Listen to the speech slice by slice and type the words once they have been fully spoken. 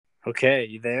Okay,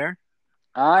 you there?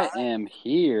 I am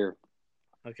here.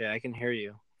 Okay, I can hear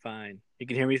you fine. You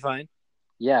can hear me fine?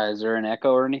 Yeah, is there an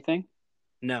echo or anything?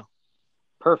 No.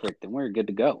 Perfect, then we're good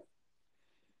to go.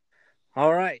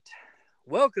 All right.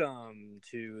 Welcome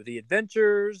to the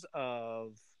adventures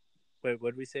of. Wait,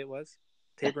 what did we say it was?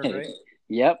 Tabor and Ray?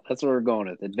 Yep, that's where we're going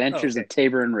with. Oh, Adventures okay. of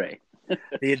Tabor and Ray.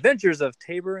 The adventures of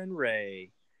Tabor and Ray.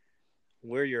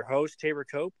 We're your host, Tabor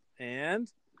Cope, and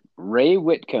Ray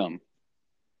Whitcomb.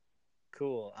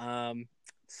 cool.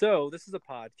 So this is a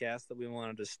podcast that we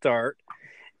wanted to start.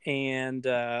 And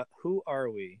who are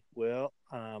we? Well,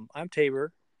 I'm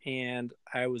Tabor, and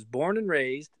I was born and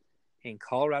raised in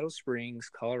Colorado Springs,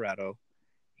 Colorado.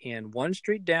 And one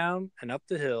street down and up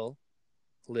the hill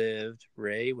lived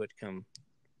Ray Whitcomb.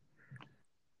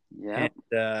 And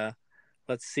Yep.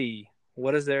 let's see,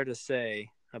 what is there to say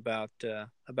about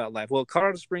life? Well,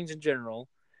 Colorado Springs in general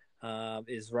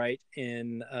is right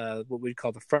in what we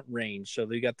call the Front Range. So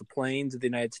you got the plains of the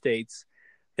United States.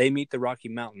 They meet the Rocky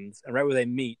Mountains, and right where they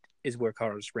meet is where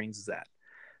Colorado Springs is at.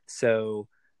 So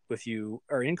if you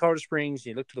are in Colorado Springs and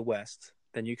you look to the west,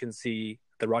 then you can see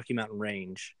the Rocky Mountain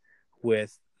Range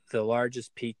with the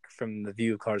largest peak from the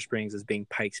view of Colorado Springs as being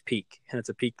Pikes Peak. And it's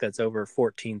a peak that's over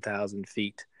 14,000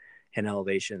 feet in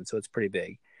elevation. So it's pretty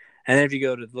big. And then if you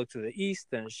go to look to the east,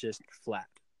 then it's just flat.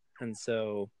 And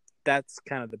so that's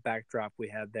kind of the backdrop we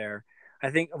had there. I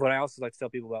think what I also like to tell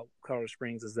people about Colorado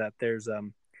Springs is that there's a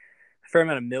fair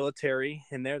amount of military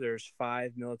in there. There's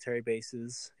 5 military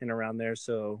bases in around there.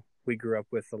 So we grew up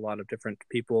with a lot of different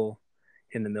people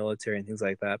in the military and things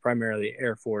like that, primarily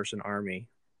Air Force and Army.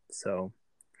 So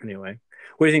anyway,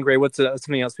 what do you think, Ray? What's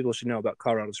something else people should know about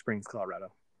Colorado Springs,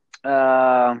 Colorado?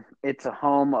 It's a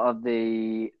home of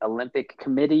the Olympic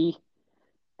Committee.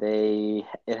 It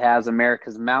has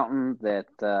America's Mountain that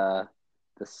the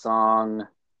song,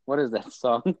 what is that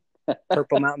song?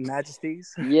 Purple Mountain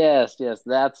Majesties. Yes,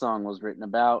 that song was written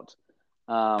about.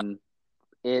 Um,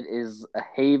 it is a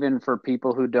haven for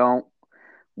people who don't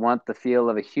want the feel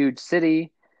of a huge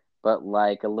city, but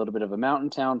like a little bit of a mountain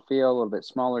town feel, a little bit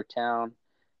smaller town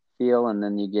feel, and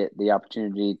then you get the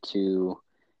opportunity to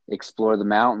explore the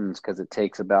mountains because it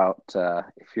takes about,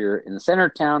 if you're in the center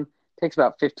of town, it takes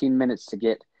about 15 minutes to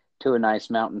get to a nice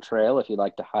mountain trail if you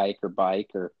like to hike or bike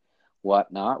or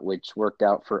whatnot, which worked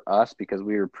out for us because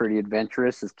we were pretty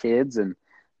adventurous as kids, and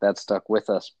that stuck with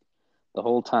us the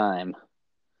whole time.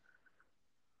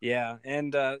 Yeah,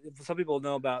 and some people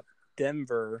know about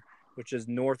Denver, which is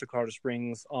north of Colorado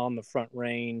Springs on the Front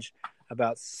Range,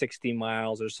 about 60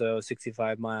 miles or so,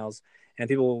 65 miles. And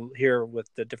people hear with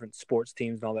the different sports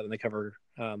teams and all that when they cover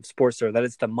sports there that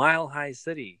it's the Mile High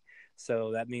City.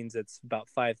 So that means it's about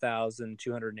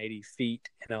 5,280 feet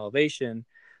in elevation,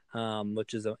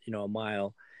 which is a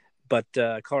mile. But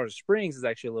Colorado Springs is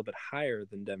actually a little bit higher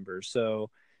than Denver, so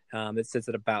it sits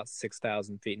at about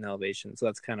 6,000 feet in elevation. So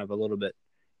that's kind of a little bit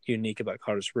unique about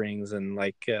Colorado Springs. And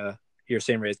like you're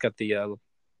saying, Ray, it's got the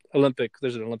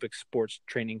there's an Olympic sports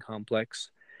training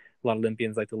complex. A lot of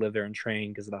Olympians like to live there and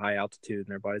train because of the high altitude, and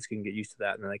their bodies can get used to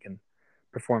that, and then they can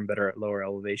perform better at lower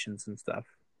elevations and stuff.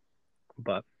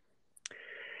 But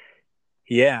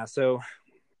yeah, so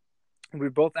we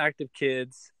were both active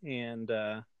kids, and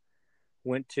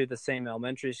went to the same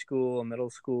elementary school and middle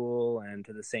school and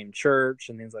to the same church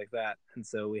and things like that. And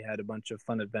so we had a bunch of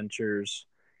fun adventures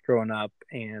growing up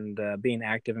and being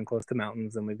active and close to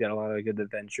mountains. And we've got a lot of good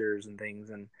adventures and things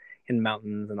and in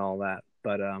mountains and all that.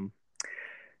 But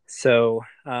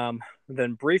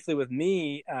then briefly with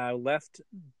me, I left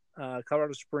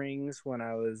Colorado Springs when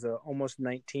I was almost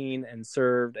 19 and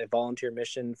served a volunteer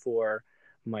mission for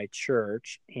my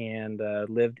church and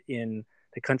lived in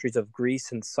the countries of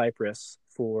Greece and Cyprus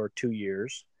for 2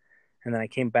 years. And then I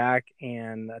came back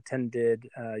and attended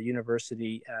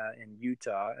university in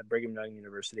Utah at Brigham Young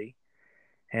University.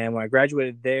 And when I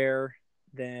graduated there,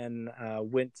 then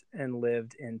went and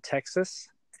lived in Texas,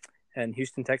 in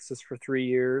Houston, Texas for 3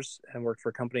 years and worked for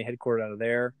a company headquartered out of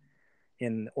there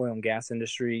in the oil and gas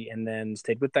industry, and then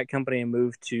stayed with that company and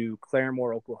moved to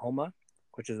Claremore, Oklahoma,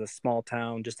 which is a small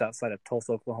town just outside of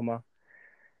Tulsa, Oklahoma.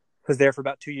 Was there for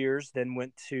about 2 years, then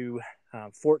went to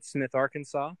Fort Smith,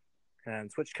 Arkansas,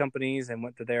 and switched companies and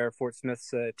went to there. Fort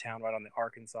Smith's a town right on the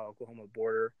Arkansas-Oklahoma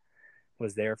border.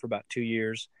 Was there for about 2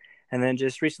 years. And then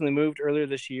just recently moved earlier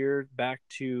this year back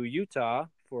to Utah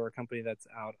for a company that's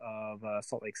out of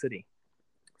Salt Lake City.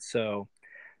 So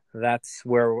that's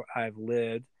where I've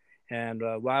lived. And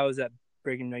while I was at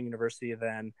Brigham Young University,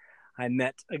 then I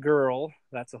met a girl.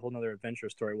 That's a whole nother adventure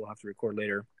story we'll have to record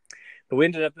later. But we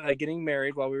ended up getting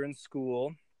married while we were in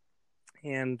school.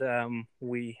 And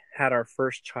we had our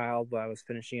first child while I was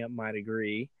finishing up my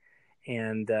degree.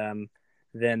 And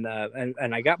then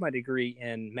I got my degree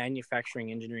in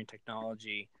manufacturing engineering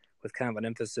technology with kind of an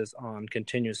emphasis on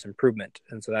continuous improvement.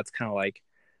 And so that's kind of like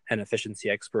an efficiency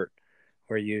expert,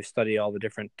 where you study all the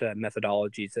different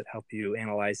methodologies that help you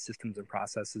analyze systems and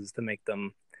processes to make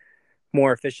them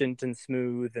more efficient and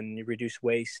smooth, and you reduce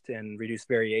waste and reduce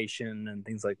variation and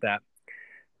things like that.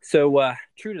 So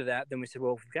true to that, then we said,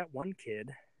 well, if we've got one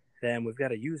kid, then we've got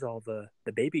to use all the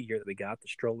baby gear that we got, the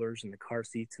strollers and the car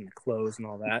seats and the clothes and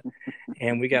all that.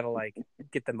 And we got to like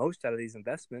get the most out of these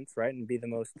investments, right? And be the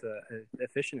most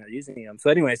efficient at using them. So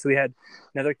anyway, so we had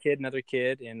another kid.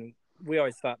 And we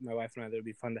always thought, my wife and I, that it would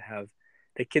be fun to have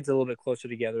the kids a little bit closer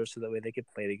together so that way they could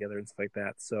play together and stuff like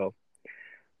that. So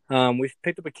we've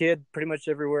picked up a kid pretty much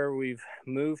everywhere we've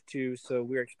moved to. So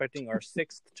we're expecting our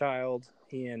 6th child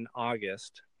in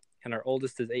August, and our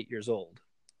oldest is 8 years old.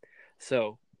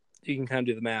 So you can kind of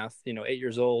do the math, 8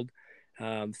 years old,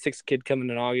 6th kid coming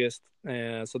in August.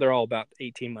 So they're all about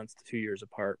 18 months to 2 years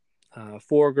apart.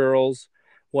 4 girls,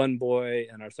 1 boy,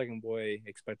 and our second boy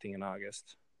expecting in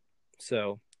August.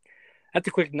 So that's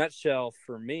a quick nutshell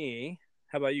for me.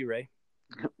 How about you, Ray?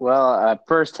 Well, I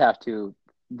first have to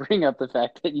bring up the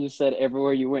fact that you said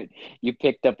everywhere you went, you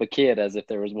picked up a kid as if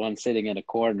there was one sitting in a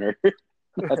corner.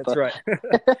 That's right.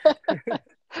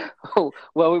 Oh,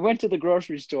 well, we went to the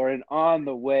grocery store, and on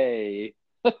the way,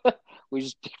 we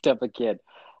just picked up a kid.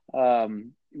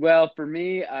 Well, for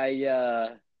me, as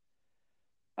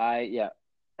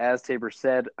Tabor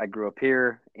said, I grew up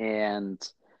here, and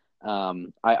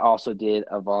I also did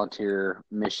a volunteer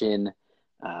mission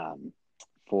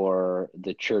for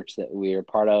the church that we are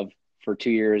part of for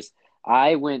 2 years.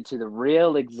 I went to the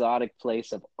real exotic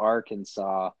place of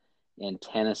Arkansas and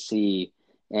Tennessee,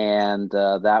 and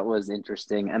that was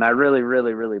interesting. And I really,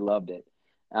 really, really loved it.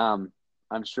 I'm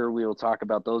sure we will talk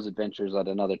about those adventures at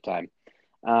another time.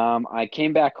 I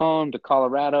came back home to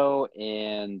Colorado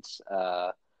and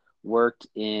worked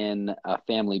in a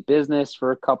family business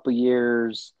for a couple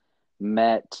years.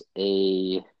 Met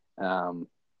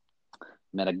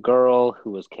a girl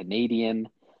who was Canadian.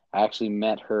 I actually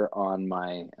met her on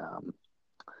my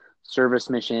service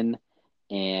mission,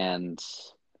 and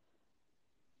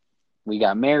we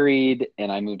got married,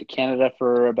 and I moved to Canada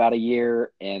for about a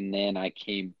year, and then I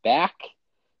came back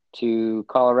to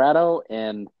Colorado.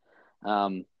 And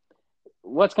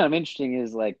what's kind of interesting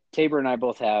is, like, Tabor and I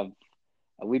both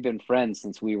we've been friends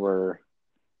since we were,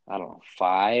 I don't know,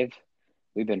 5.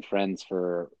 We've been friends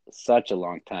for such a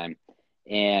long time,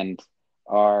 and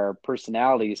our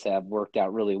personalities have worked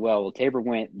out really well. Well, Tabor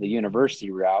went the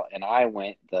university route, and I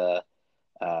went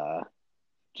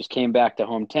just came back to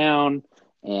hometown,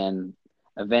 and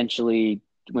eventually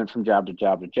went from job to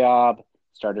job to job,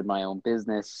 started my own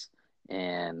business,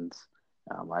 and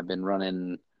I've been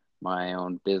running my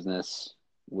own business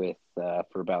for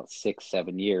about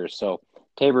 6-7 years. So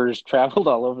Tabor's traveled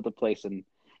all over the place, and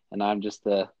I'm just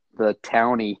the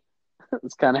townie.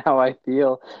 It's kind of how I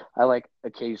feel. I like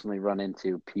occasionally run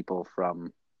into people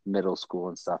from middle school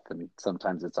and stuff, and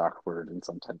sometimes it's awkward and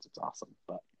sometimes it's awesome.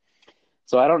 But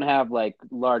so I don't have like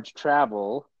large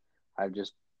travel. I've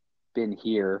just been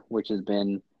here, which has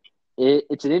been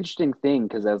it's an interesting thing,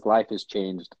 because as life has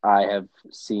changed, I have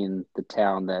seen the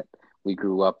town that we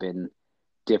grew up in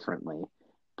differently.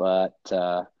 But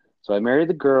so I married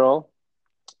the girl.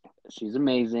 She's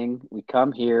amazing. We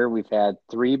come here. We've had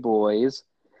 3 boys,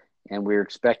 and we're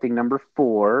expecting number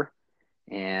 4.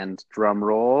 And drum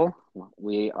roll,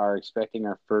 we are expecting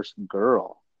our first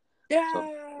girl. Yeah.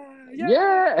 So,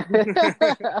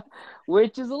 yeah.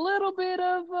 Which is a little bit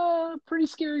of pretty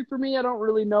scary for me. I don't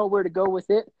really know where to go with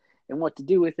it and what to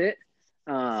do with it.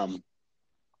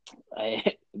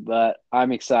 But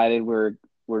I'm excited. We're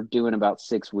doing about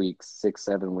 6 weeks,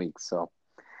 7 weeks. So,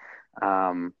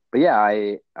 but yeah,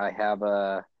 I have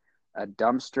a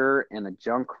dumpster and a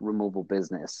junk removal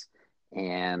business,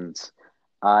 and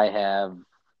I have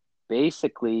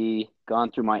basically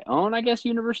gone through my own, I guess,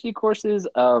 university courses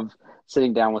of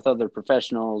sitting down with other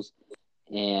professionals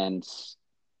and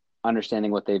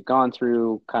understanding what they've gone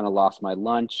through, kind of lost my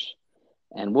lunch.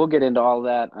 And we'll get into all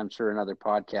that, I'm sure, in other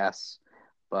podcasts.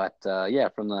 But yeah,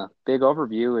 from the big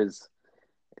overview is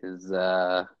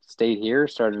stayed here,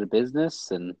 started a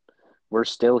business, and we're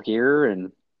still here.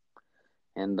 And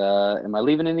am I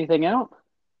leaving anything out?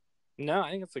 No,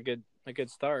 I think it's a good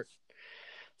start.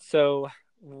 So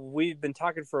we've been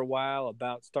talking for a while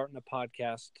about starting a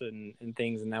podcast and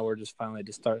things, and now we're just finally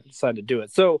decided to do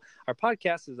it. So our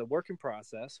podcast is a work in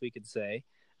process, we could say.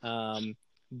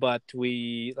 But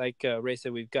we, like Ray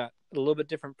said, we've got a little bit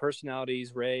different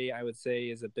personalities. Ray, I would say,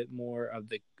 is a bit more of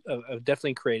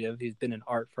definitely creative. He's been in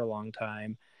art for a long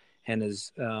time, and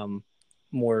is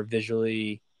more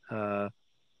visually,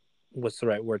 what's the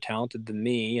right word, talented than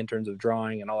me in terms of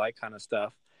drawing and all that kind of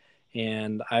stuff.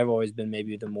 And I've always been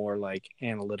maybe the more like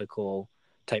analytical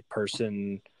type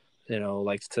person,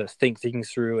 likes to think things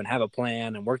through and have a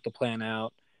plan and work the plan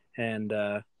out. And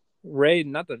Ray,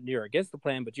 not that you're against the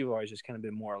plan, but you've always just kind of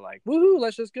been more like, woohoo,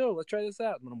 let's just go, let's try this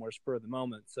out, a little more spur of the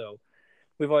moment. So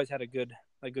we've always had a good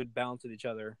balance with each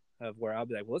other, of where I'll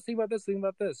be like, well, let's think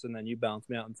about this, and then you balance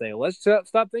me out and say, well, let's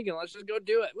stop thinking, let's just go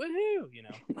do it, woohoo.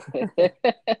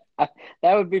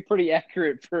 That would be pretty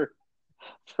accurate for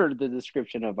the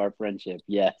description of our friendship.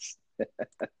 Yes.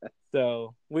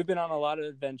 So we've been on a lot of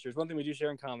adventures. One thing we do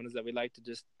share in common is that we like to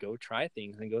just go try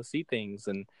things and go see things,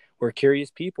 and we're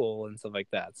curious people and stuff like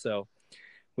that. So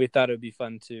we thought it would be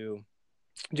fun to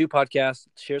do podcasts,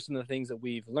 share some of the things that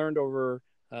we've learned over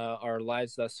our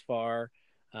lives thus far,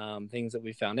 things that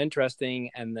we found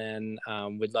interesting, and then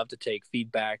we'd love to take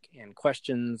feedback and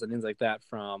questions and things like that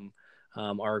from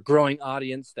our growing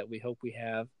audience that we hope we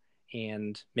have,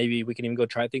 and maybe we can even go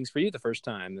try things for you the first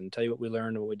time and tell you what we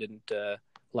learned and what we didn't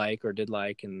like or did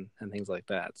like, and things like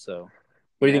that. So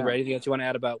what do you think, Ray? Anything else you want to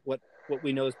add about what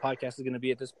we know this podcast is going to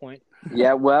be at this point?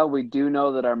 Yeah, well, we do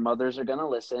know that our mothers are going to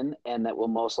listen, and that we'll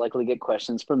most likely get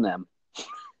questions from them.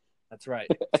 That's right.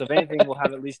 So if anything, we'll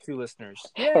have at least 2 listeners.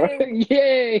 Yay!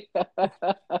 Yay!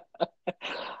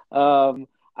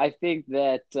 I think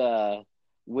that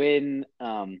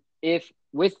if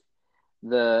with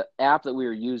the app that we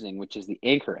were using, which is the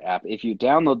Anchor app, if you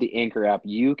download the Anchor app,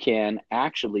 you can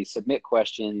actually submit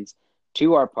questions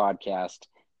to our podcast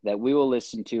that we will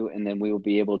listen to, and then we will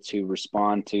be able to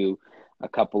respond to a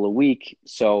couple a week.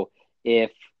 So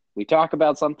if we talk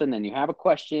about something and you have a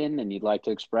question and you'd like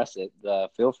to express it,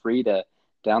 feel free to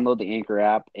download the Anchor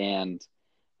app and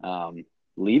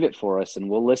leave it for us, and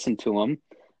we'll listen to them.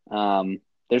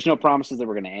 There's no promises that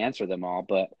we're going to answer them all,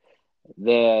 but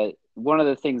one of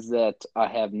the things that I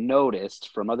have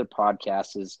noticed from other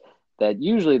podcasts is that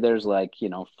usually there's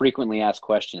frequently asked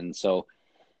questions. So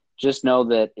just know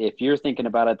that if you're thinking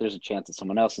about it, there's a chance that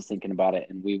someone else is thinking about it,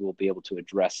 and we will be able to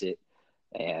address it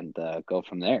and go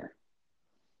from there.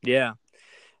 Yeah.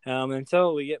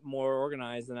 Until we get more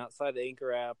organized and outside the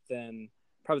Anchor app, then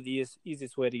probably the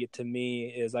easiest way to get to me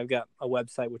is I've got a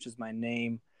website, which is my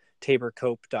name,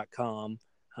 tabercope.com.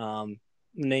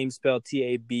 Name spelled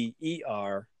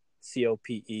TABERCOPE.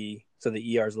 So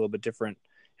the ER is a little bit different.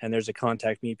 And there's a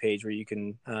contact me page where you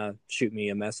can shoot me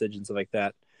a message and stuff like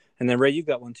that. And then Ray, you've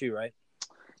got one too, right?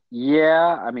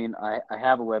 Yeah. I mean, I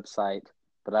have a website,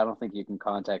 but I don't think you can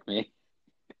contact me.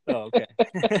 Oh, okay.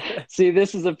 See,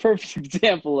 this is a perfect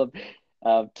example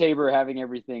of Tabor having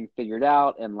everything figured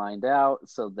out and lined out,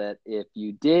 so that if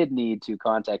you did need to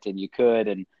contact him, you could.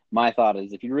 And my thought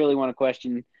is, if you really want a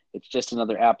question, it's just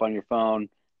another app on your phone.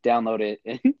 Download it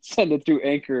and send it through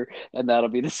Anchor, and that'll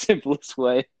be the simplest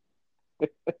way.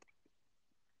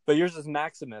 But yours is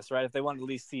Maximus, right? If they want to at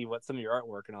least see what some of your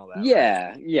artwork and all that. Yeah,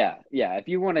 right? Yeah. If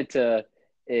you wanted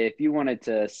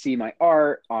to see my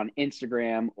art on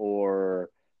Instagram or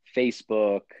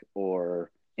Facebook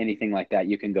or anything like that,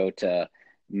 you can go to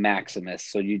Maximus.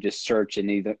 So you just search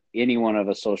in any one of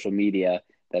a social media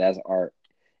that has art,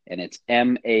 and it's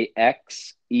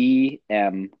MAXEMIS.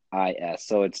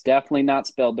 So it's definitely not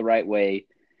spelled the right way.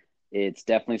 It's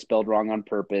definitely spelled wrong on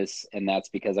purpose, and that's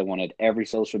because I wanted every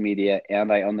social media,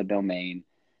 and I own the domain,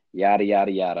 yada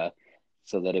yada yada,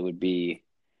 so that it would be,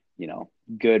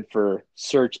 good for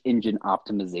search engine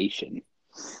optimization.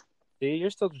 See, you're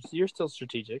still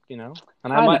strategic, and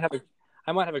I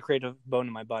might have a creative bone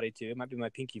in my body too. It might be my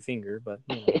pinky finger, but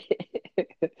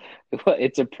Well,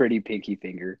 it's a pretty pinky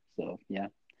finger, so yeah,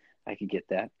 I could get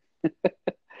that.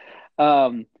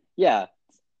 Yeah,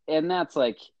 and that's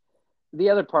the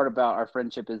other part about our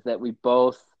friendship is that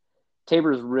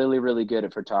Tabor's really, really good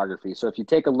at photography. So if you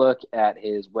take a look at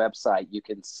his website, you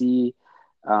can see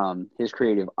his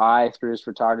creative eye through his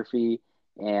photography.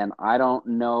 And I don't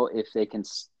know if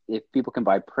people can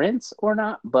buy prints or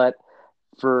not, but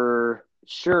for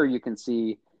sure you can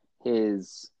see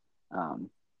his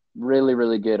really,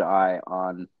 really good eye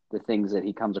on the things that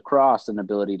he comes across and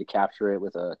ability to capture it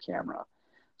with a camera.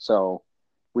 So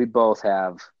we both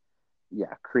have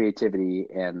creativity,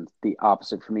 and the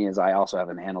opposite for me is I also have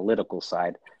an analytical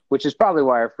side, which is probably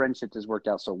why our friendship has worked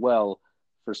out so well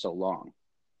for so long.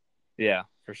 Yeah,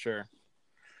 for sure.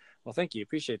 Well, thank you.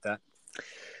 Appreciate that.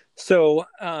 So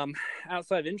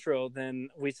outside intro, then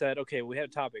we said, okay, we had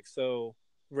a topic. So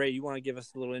Ray, you want to give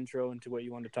us a little intro into what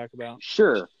you want to talk about?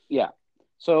 Sure. Yeah.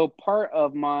 So part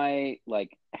of my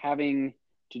having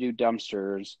to do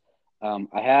dumpsters,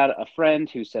 I had a friend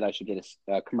who said I should get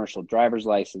a commercial driver's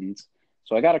license.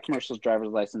 So I got a commercial driver's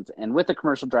license, and with a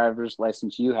commercial driver's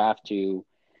license, you have to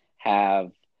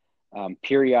have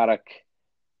periodic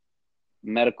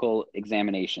medical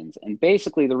examinations. And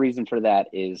basically, the reason for that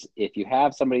is if you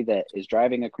have somebody that is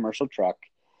driving a commercial truck,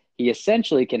 he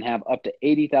essentially can have up to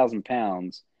 80,000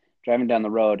 pounds driving down the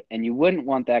road, and you wouldn't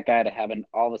want that guy to have an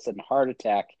all of a sudden heart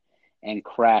attack and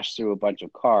crash through a bunch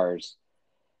of cars.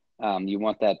 You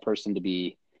want that person to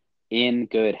be in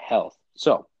good health.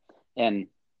 So, and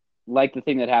like the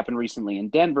thing that happened recently in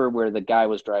Denver, where the guy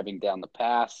was driving down the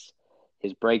pass,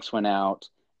 his brakes went out,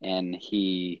 and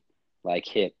he like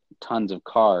hit tons of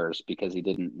cars because he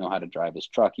didn't know how to drive his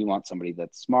truck. You want somebody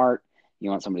that's smart. You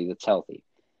want somebody that's healthy.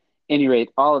 At any rate,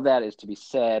 all of that is to be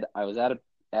said. I was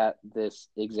at this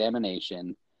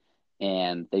examination,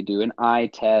 and they do an eye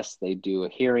test. They do a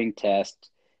hearing test.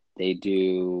 They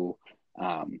do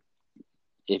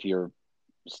if you're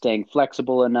staying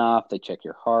flexible enough. They check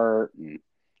your heart and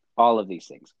all of these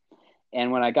things.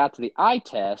 And when I got to the eye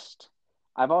test,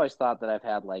 I've always thought that I've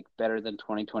had like better than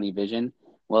 20/20 vision.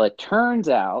 Well, it turns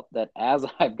out that as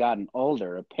I've gotten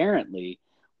older, apparently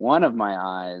one of my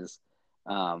eyes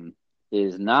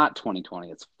is not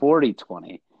 20/20, it's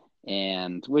 40/20,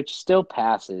 and which still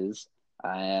passes.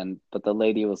 But the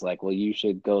lady was like, "Well, you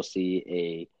should go see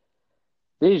a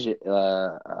vision.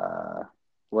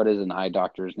 What is an eye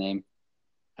doctor's name?"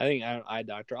 I think I'm an eye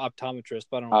doctor, optometrist,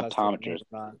 but I don't know if that's the name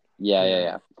or not.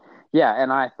 Yeah.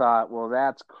 And I thought, well,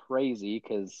 that's crazy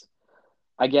because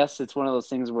I guess it's one of those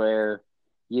things where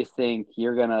you think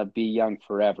you're gonna be young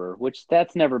forever, which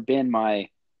that's never been my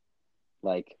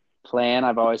like plan.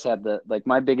 I've always had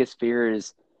my biggest fear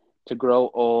is to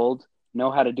grow old, know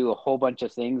how to do a whole bunch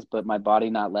of things, but my body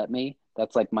not let me.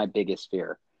 That's like my biggest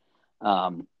fear.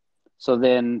 So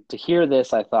then to hear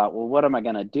this, I thought, well, what am I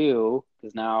gonna do?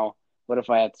 Because now, what if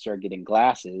I have to start getting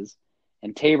glasses?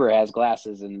 And Tabor has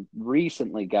glasses and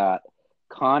recently got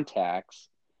contacts,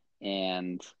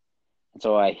 and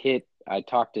so I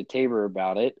talked to Tabor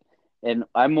about it, and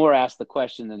I more asked the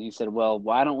question, and he said, well,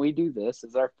 why don't we do this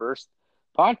as our first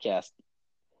podcast?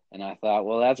 And I thought,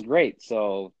 well, that's great.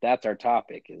 So that's our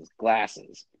topic is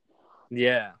glasses.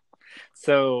 Yeah.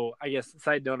 So I guess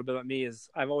side note about me is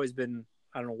I've always been,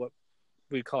 I don't know what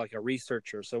we'd call like a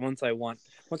researcher. So once I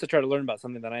try to learn about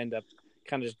something, that I end up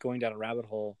kind of just going down a rabbit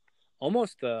hole,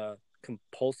 almost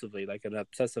compulsively, like an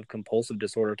obsessive compulsive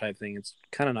disorder type thing. It's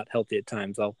kind of not healthy at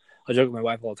times. I'll joke with my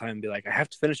wife all the time and be like, I have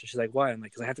to finish it. She's like, why? I'm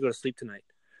like, because I have to go to sleep tonight.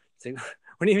 She's like,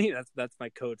 what do you mean? That's my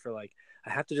code for like, I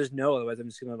have to just know, otherwise I'm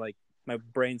just gonna like, my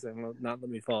brain's gonna not let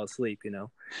me fall asleep, you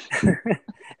know.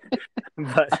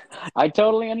 But I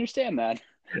totally understand that.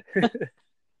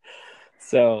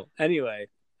 So anyway,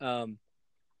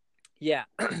 yeah,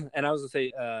 and I was gonna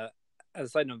say, as a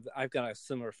side note, I've got a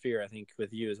similar fear, I think,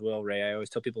 with you as well, Ray. I always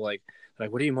tell people like,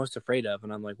 what are you most afraid of?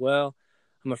 And I'm like, well,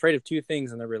 I'm afraid of two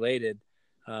things, and they're related.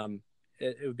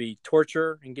 It would be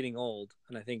torture and getting old,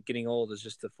 and I think getting old is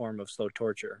just a form of slow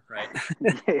torture, right?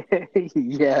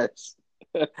 Yes.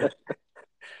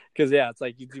 Because yeah, it's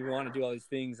like you want to do all these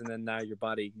things, and then now your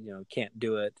body, can't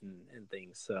do it, and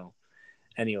things. So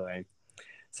anyway,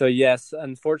 so yes,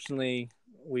 unfortunately,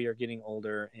 we are getting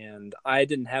older, and I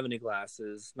didn't have any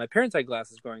glasses. My parents had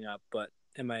glasses growing up, but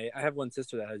I have one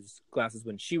sister that has glasses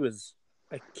when she was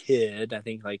a kid. I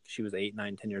think like she was 8,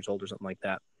 9, 10 years old or something like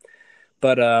that.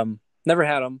 But never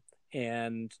had them.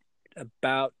 And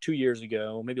about 2 years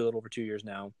ago, maybe a little over 2 years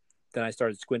now, then I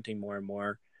started squinting more and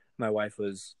more. My wife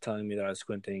was telling me that I was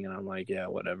squinting, and I'm like, yeah,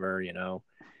 whatever,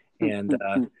 And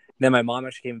then my mom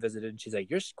actually came and visited, and she's like,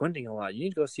 you're squinting a lot. You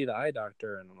need to go see the eye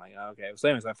doctor. And I'm like, oh, okay. So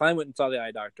anyways, I finally went and saw the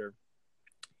eye doctor,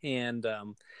 and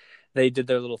they did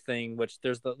their little thing, which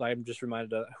I'm just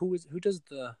reminded of, who does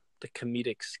the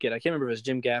comedic skit? I can't remember if it was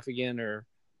Jim Gaffigan or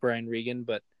Brian Regan,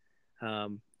 but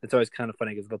it's always kind of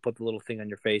funny because they'll put the little thing on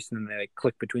your face, and then they like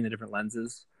click between the different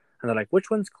lenses, and they're like, which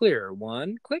one's clear?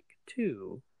 1, click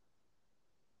 2.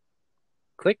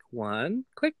 Click 1,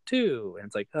 click 2. And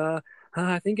it's like,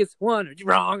 I think it's 1.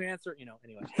 Wrong answer.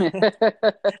 Anyway.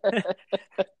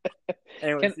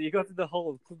 Anyway, so you go through the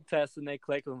whole test, and they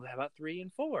click. How about 3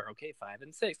 and 4? Okay, 5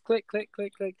 and 6. Click, click,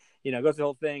 click, click. Go through the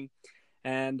whole thing.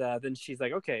 And then she's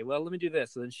like, okay, well, let me do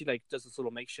this. So then she like does this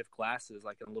little makeshift glasses,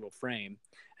 like in a little frame.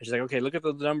 And she's like, okay, look at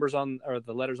the numbers or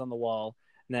the letters on the wall.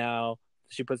 Now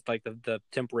she puts like the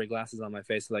temporary glasses on my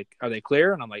face. Like, are they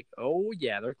clear? And I'm like, oh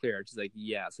yeah, they're clear. She's like,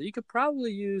 yeah. So you could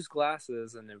probably use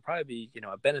glasses, and it'd probably be,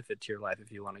 a benefit to your life if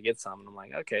you want to get some. And I'm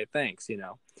like, okay, thanks.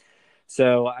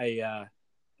 So I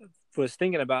was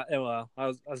thinking about,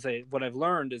 I'll say what I've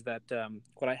learned is that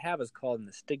what I have is called an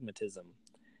astigmatism.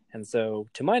 And so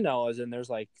to my knowledge, and there's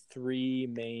like 3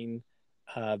 main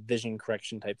vision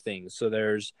correction type things. So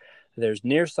there's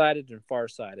nearsighted and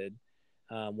farsighted.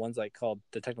 One's like called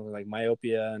technically like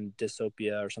myopia and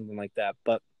dysopia or something like that.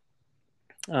 But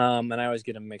and I always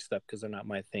get them mixed up because they're not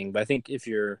my thing. But I think if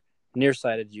you're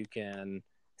nearsighted, you can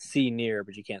see near,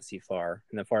 but you can't see far.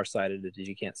 And then farsighted is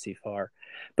you can't see far.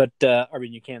 But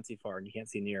you can see far and you can't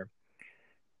see near.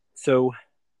 So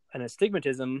an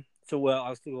astigmatism. So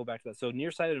I'll still go back to that. So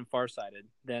nearsighted and farsighted.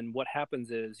 Then what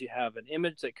happens is you have an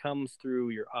image that comes through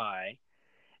your eye.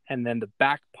 And then the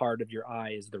back part of your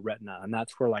eye is the retina. And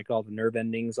that's where like all the nerve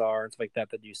endings are and stuff like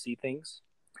that you see things.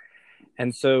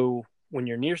 And so when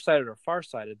you're nearsighted or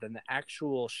farsighted, then the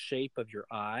actual shape of your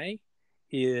eye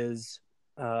is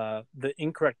the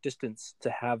incorrect distance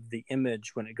to have the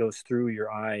image when it goes through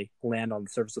your eye land on the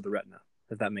surface of the retina.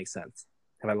 If that makes sense.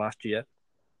 Have I lost you yet?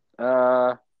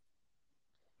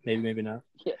 Maybe not.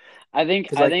 Yeah, I think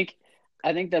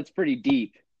that's pretty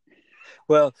deep.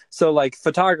 Well, so like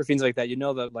photography and like that,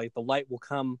 that like the light will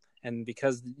come, and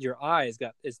because your eye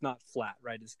it's not flat,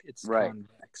 right? It's right.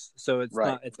 Convex, so it's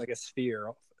not. It's like a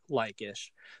sphere like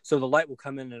ish. So the light will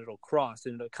come in and it'll cross,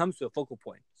 and it comes to a focal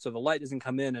point. So the light doesn't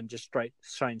come in and just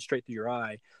shine straight through your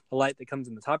eye. The light that comes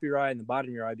in the top of your eye and the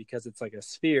bottom of your eye, because it's like a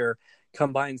sphere,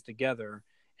 combines together,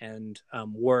 and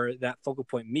where that focal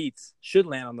point meets should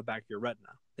land on the back of your retina.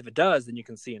 If it does, then you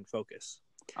can see in focus.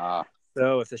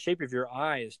 So if the shape of your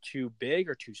eye is too big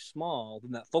or too small,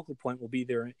 then that focal point will be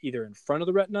there either in front of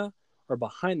the retina or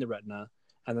behind the retina,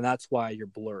 and then that's why you're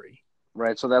blurry.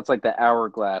 Right. So that's like the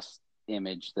hourglass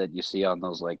image that you see on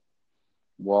those like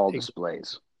wall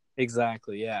displays.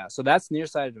 Exactly. Yeah. So that's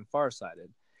nearsighted and farsighted.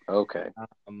 Okay.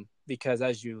 Because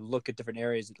as you look at different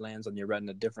areas, it lands on your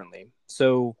retina differently.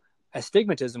 So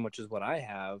astigmatism, which is what I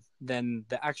have, then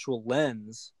the actual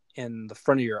lens in the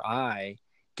front of your eye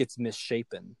gets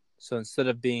misshapen. So instead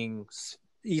of being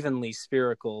evenly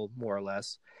spherical, more or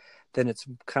less, then it's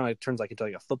kind of turns into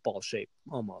like a football shape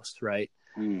almost, right?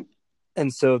 Mm.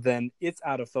 And so then it's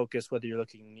out of focus whether you're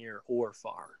looking near or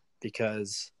far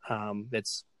because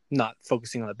it's not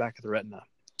focusing on the back of the retina.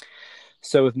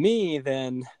 So with me,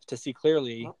 then to see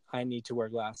clearly, I need to wear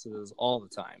glasses all the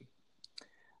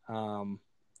time.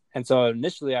 And so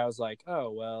initially I was like, oh,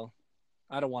 well,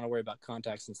 I don't want to worry about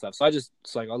contacts and stuff. So I just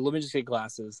was like, oh, let me just get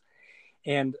glasses.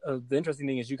 And the interesting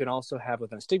thing is you can also have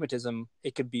with an astigmatism,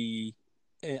 it could be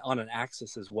on an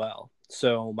axis as well.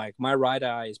 So my right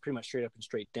eye is pretty much straight up and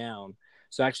straight down.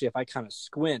 So actually, if I kind of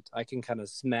squint, I can kind of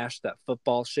smash that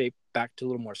football shape back to a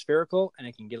little more spherical, and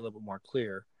it can get a little bit more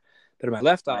clear. But in my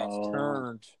left eye, it's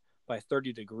turned by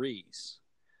 30 degrees.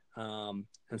 And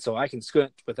so I can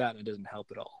squint with that, and it doesn't help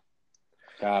at all.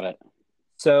 Got it.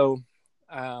 So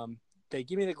they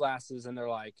give me the glasses, and they're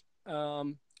like,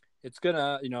 it's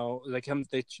gonna,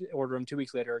 they order them 2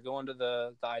 weeks later, go into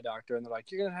the eye doctor, and they're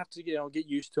like, you're gonna have to, get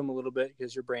used to them a little bit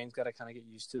because your brain's got to kind of get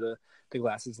used to the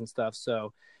glasses and stuff.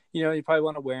 So, you probably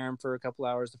want to wear them for a couple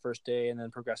hours the first day and then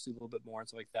progress a little bit more and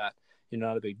stuff like that.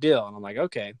 Not a big deal. And I'm like,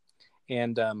 okay.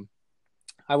 And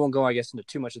I won't go, I guess, into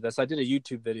too much of this. I did a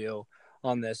YouTube video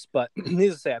on this, but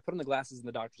needless to say, I put on the glasses in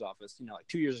the doctor's office, like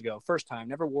 2 years ago, first time,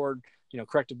 never wore,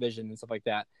 corrective vision and stuff like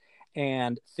that.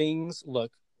 And things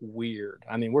look weird.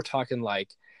 I mean, we're talking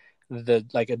like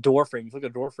a door frame. If you look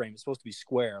at a door frame, it's supposed to be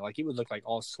square. Like it would look like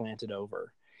all slanted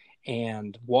over,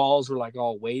 and walls were like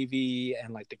all wavy,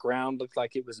 and like the ground looked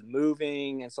like it was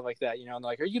moving and stuff like that. And they're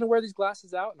like, "Are you gonna wear these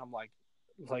glasses out?" And I'm like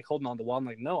holding on to the wall. I'm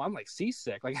like, "No, I'm like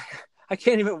seasick. Like I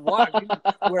can't even walk.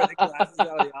 Wear the glasses out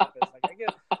of the office. Like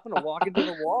I'm gonna walk into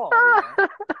the wall."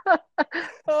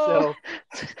 So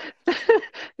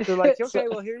they're like, "Okay,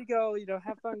 well here you go.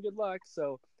 Have fun. Good luck."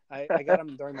 So I got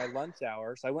them during my lunch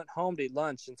hour. So I went home to eat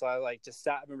lunch. And so I just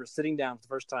sat, I remember sitting down for the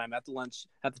first time at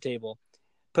the table,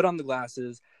 put on the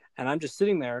glasses, and I'm just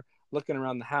sitting there looking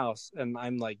around the house, and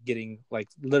I'm like getting like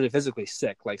literally physically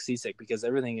sick, like seasick, because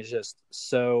everything is just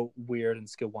so weird and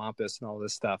scawampus and all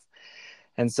this stuff.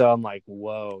 And so I'm like,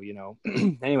 whoa,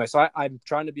 anyway, so I'm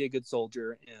trying to be a good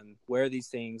soldier and wear these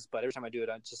things. But every time I do it,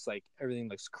 I'm just like, everything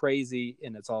looks crazy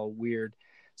and it's all weird.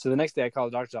 So the next day I call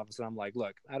the doctor's office and I'm like,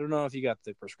 look, I don't know if you got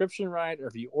the prescription right or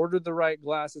if you ordered the right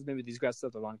glasses. Maybe these glasses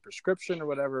have the wrong prescription or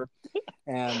whatever.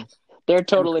 And they're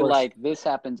totally like, this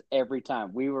happens every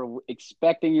time. We were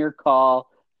expecting your call.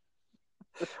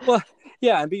 Well,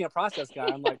 yeah. And being a process guy,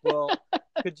 I'm like, well,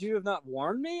 could you have not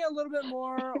warned me a little bit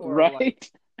more? Or right.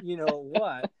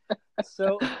 What?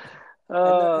 So,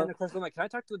 and of course, I'm like, can I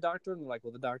talk to the doctor? And they're like,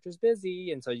 well, the doctor's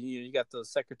busy. And so, you got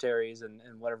those secretaries and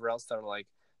whatever else that are like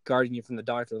guarding you from the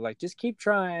doctor. They're like, just keep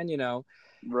trying,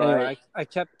 Right. Anyway, I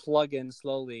kept plugging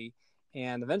slowly.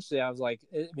 And eventually I was like,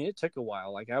 it took a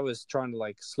while. Like I was trying to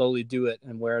like slowly do it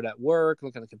and wear it at work,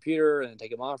 look at the computer and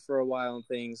take them off for a while and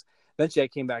things. Eventually I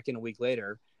came back in a week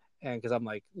later, and cause I'm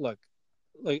like, look,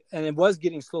 like, and it was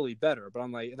getting slowly better, but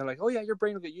I'm like, and they're like, oh yeah, your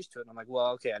brain will get used to it. And I'm like,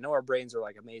 well, okay, I know our brains are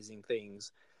like amazing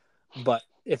things, but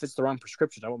if it's the wrong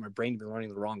prescription, I don't want my brain to be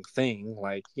running the wrong thing.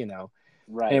 Like,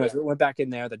 Right. Anyways, we went back in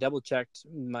there. They double checked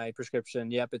my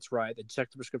prescription. Yep, it's right. They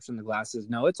checked the prescription, the glasses.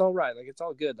 No, it's all right. Like, it's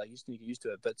all good. Like, you just need to get used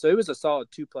to it. But so it was a solid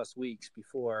 2+ weeks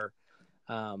before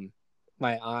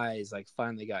my eyes like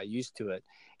finally got used to it.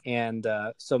 And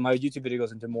so my YouTube video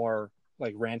goes into more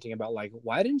like ranting about like,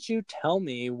 why didn't you tell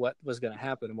me what was going to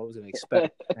happen and what was going to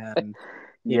expect? And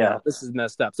this is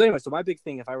messed up. So anyway, so my big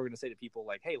thing, if I were going to say to people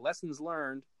like, hey, lessons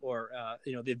learned, or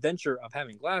the adventure of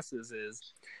having glasses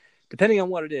is, depending on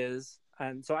what it is.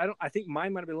 And so I think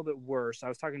mine might be a little bit worse. I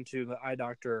was talking to the eye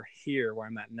doctor here where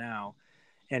I'm at now,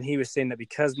 and he was saying that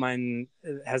because mine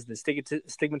has the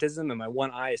stigmatism and my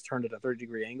one eye is turned at a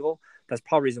 30-degree angle, that's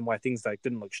probably the reason why things like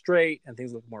didn't look straight and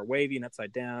things look more wavy and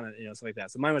upside down and stuff like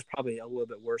that. So mine was probably a little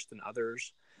bit worse than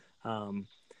others.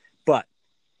 But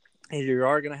if you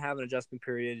are going to have an adjustment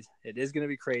period, it is going to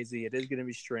be crazy. It is going to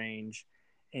be strange,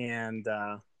 and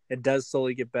it does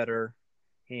slowly get better.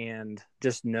 And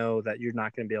just know that you're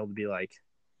not going to be able to be like,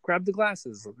 grab the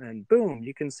glasses and boom,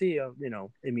 you can see,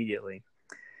 immediately.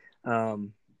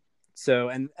 So,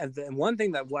 and one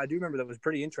thing that I do remember that was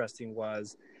pretty interesting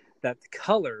was that the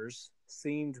colors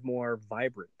seemed more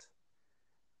vibrant.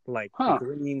 Like the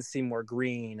greens seemed more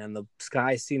green and the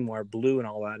sky seemed more blue and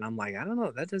all that. And I'm like, I don't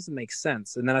know, that doesn't make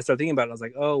sense. And then I started thinking about it. I was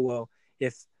like, oh, well,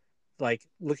 if like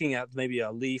looking at maybe a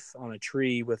leaf on a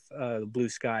tree with the blue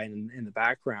sky in the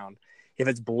background, if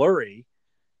it's blurry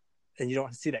and you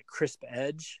don't see that crisp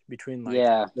edge between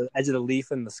the edge of the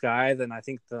leaf and the sky, then I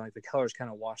think the colors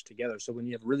kind of wash together. So when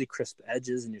you have really crisp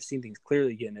edges and you're seeing things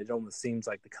clearly again, it almost seems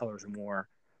like the colors are more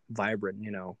vibrant,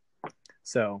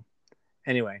 So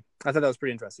anyway, I thought that was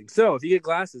pretty interesting. So if you get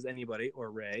glasses, anybody, or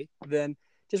Ray, then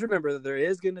just remember that there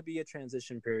is going to be a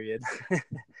transition period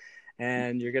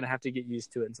and you're going to have to get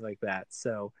used to it and stuff like that.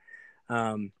 So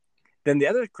then the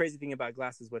other crazy thing about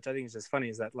glasses, which I think is just funny,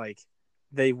 is that like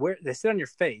they sit on your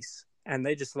face and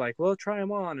they just like, well, try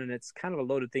them on. And it's kind of a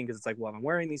loaded thing because it's like, well, I'm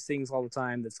wearing these things all the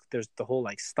time. There's the whole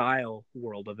like style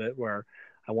world of it where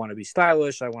I want to be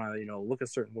stylish. I want to, look a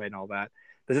certain way and all that.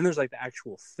 But then there's like the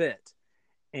actual fit.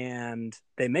 And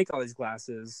they make all these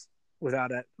glasses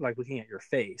without it, like looking at your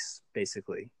face,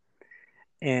 basically.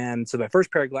 And so my first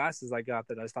pair of glasses I got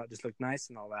that I thought just looked nice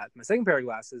and all that. My second pair of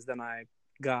glasses, then I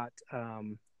got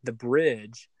the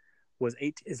bridge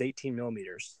is 18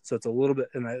 millimeters. So it's a little bit,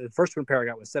 and the first one pair I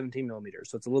got was 17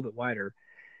 millimeters. So it's a little bit wider.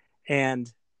 And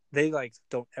they like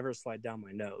don't ever slide down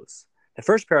my nose. The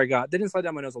first pair I got, they didn't slide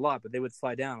down my nose a lot, but they would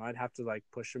slide down. I'd have to like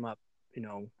push them up,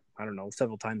 I don't know,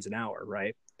 several times an hour,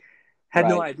 right? Had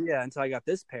no idea until I got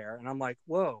this pair. And I'm like,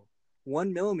 whoa,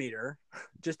 1 millimeter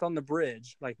just on the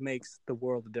bridge, like makes the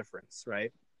world of difference,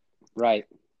 right? Right.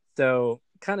 So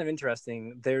kind of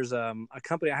interesting. There's a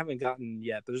company I haven't gotten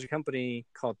yet, but there's a company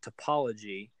called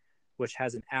Topology, which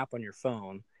has an app on your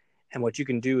phone. And what you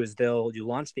can do is you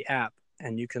launch the app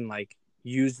and you can like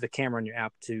use the camera on your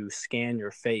app to scan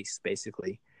your face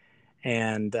basically.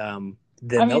 And then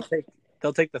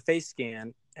they'll take the face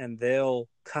scan and they'll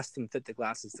custom fit the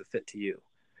glasses to fit to you.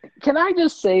 Can I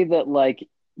just say that like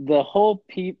the whole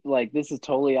this is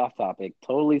totally off topic,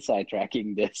 totally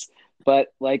sidetracking this,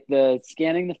 but like the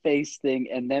scanning the face thing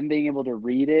and then being able to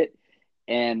read it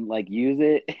and like use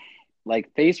it,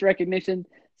 like face recognition.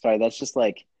 Sorry, that's just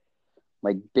like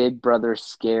Big Brother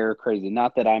scare crazy.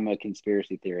 Not that I'm a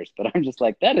conspiracy theorist, but I'm just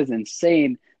like, that is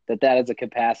insane that is a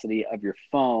capacity of your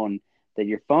phone, that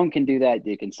your phone can do that.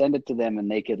 You can send it to them and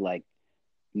they could like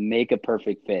make a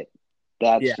perfect fit.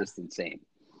 That's just insane.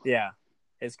 Yeah,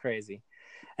 it's crazy.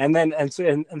 And then, and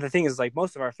the thing is, like,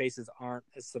 most of our faces aren't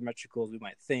as symmetrical as we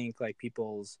might think. Like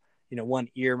people's, one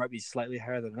ear might be slightly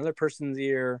higher than another person's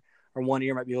ear, or one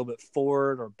ear might be a little bit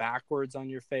forward or backwards on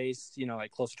your face,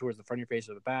 like closer towards the front of your face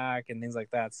or the back and things like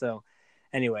that. So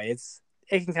anyway,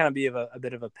 it can kind of be a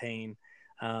bit of a pain.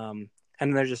 And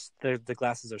the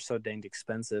glasses are so dang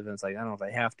expensive. And it's like, I don't know if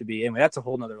they have to be. Anyway, that's a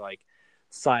whole nother like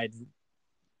side.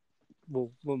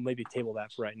 We'll maybe table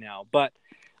that for right now. But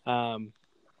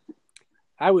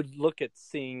I would look at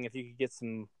seeing if you could get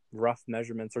some rough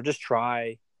measurements or just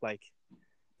try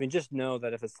just know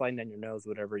that if it's sliding down your nose,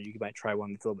 whatever, you might try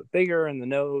one that's a little bit bigger in the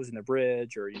nose and the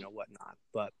bridge or, whatnot.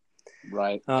 But,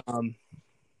 right.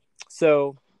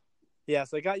 So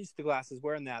I got used to the glasses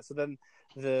wearing that. So then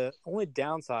the only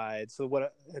downside,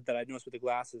 that I noticed with the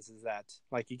glasses is that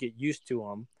like you get used to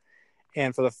them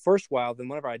And for the first while, then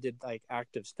whenever I did like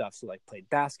active stuff, so like played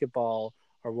basketball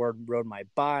or rode my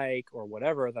bike or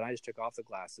whatever, then I just took off the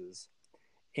glasses.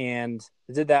 And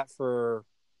I did that for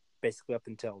basically up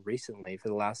until recently, for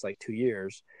the last like 2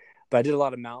 years. But I did a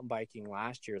lot of mountain biking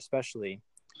last year, especially.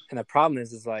 And the problem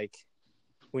is like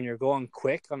when you're going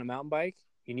quick on a mountain bike,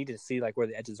 you need to see like where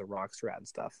the edges of rocks are at and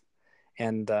stuff.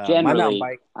 And my mountain Generally,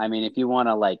 bike, I mean, if you want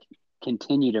to like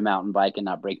continue to mountain bike and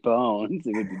not break bones,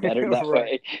 it would be better that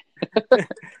way.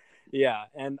 Yeah,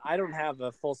 and I don't have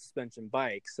a full suspension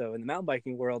bike, so in the mountain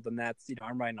biking world, then that's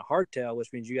I'm riding a hardtail,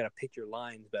 which means you got to pick your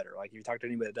lines better. Like if you talk to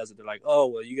anybody that does it, they're like, oh,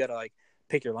 well, you got to like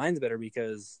pick your lines better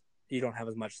because you don't have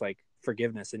as much like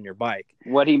forgiveness in your bike.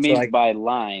 What he So means like, by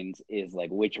lines is like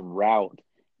which route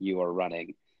you are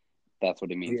running. That's what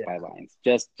he means by yeah, lines.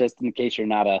 Just in case you're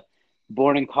not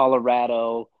born in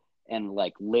Colorado and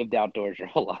like lived outdoors your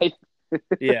whole life.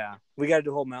 yeah, we got to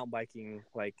do whole mountain biking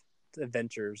like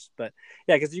adventures, but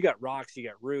yeah, because you got rocks, you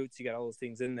got roots, you got all those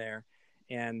things in there,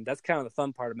 and that's kind of the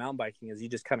fun part of mountain biking is you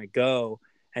just kind of go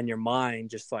and your mind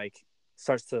just like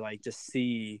starts to like just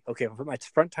see, okay, I'll put my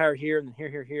front tire here and then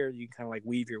here, you kind of like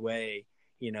weave your way,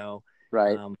 you know,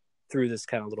 Right. through this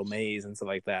kind of little maze and stuff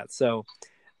like that. So,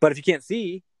 but if you can't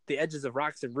see the edges of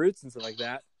rocks and roots and stuff like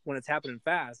that when it's happening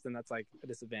fast, then that's like a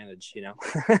disadvantage, Yeah.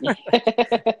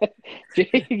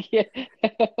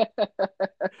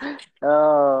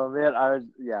 Oh man,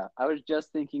 I was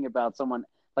just thinking about someone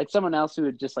else who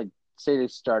would just like say they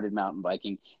started mountain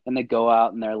biking and they go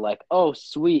out and they're like, oh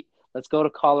sweet, let's go to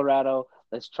Colorado,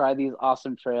 let's try these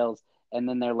awesome trails, and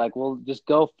then they're like, well, just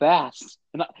go fast.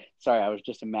 Sorry, I was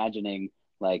just imagining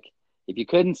like if you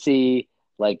couldn't see,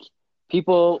 like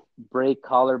people break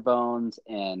collarbones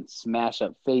and smash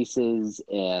up faces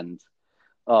and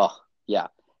oh yeah,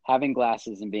 having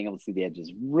glasses and being able to see the edge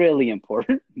is really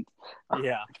important.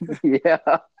 Yeah.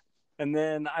 Yeah. And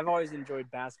then I've always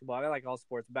enjoyed basketball. I like all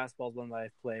sports. Basketball is one that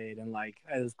I've played, and like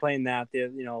I was playing that, a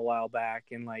while back,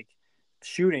 and like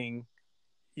shooting,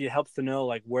 it helps to know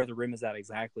like where the rim is at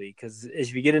exactly. Because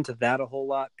if you get into that a whole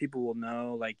lot, people will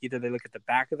know like either they look at the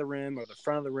back of the rim or the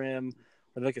front of the rim,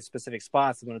 or they look at specific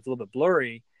spots. And when it's a little bit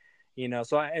blurry,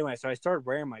 So I started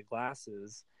wearing my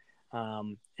glasses,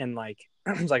 and like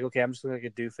I was like, okay, I'm just looking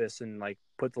like a doofus, and like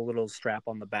put the little strap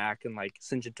on the back and like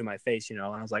cinch it to my face, And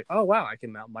I was like, oh wow, I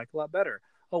can mountain bike a lot better.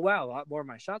 Oh wow, a lot more of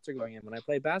my shots are going in when I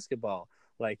play basketball.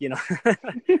 Like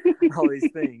all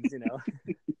these things.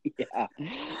 Yeah.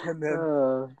 And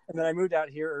then I moved out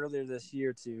here earlier this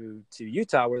year to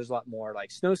Utah, where there's a lot more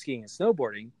like snow skiing and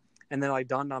snowboarding. And then like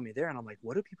dawned on me there, and I'm like,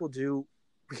 what do people do?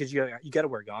 Because you got to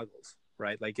wear goggles,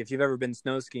 right? Like if you've ever been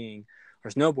snow skiing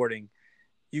or snowboarding,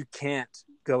 you can't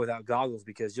go without goggles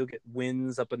because you'll get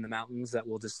winds up in the mountains that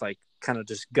will just like kind of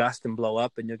just gust and blow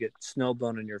up, and you'll get snow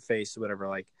blown in your face or whatever.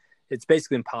 Like it's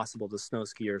basically impossible to snow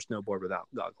ski or snowboard without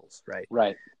goggles, right?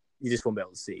 Right. You just won't be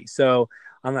able to see. So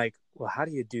I'm like, well, how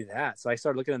do you do that? So I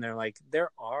started looking in there, like there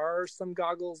are some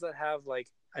goggles that have like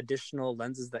additional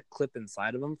lenses that clip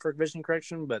inside of them for vision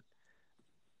correction, but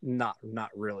not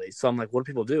really. So I'm like, what do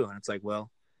people do? And it's like, well,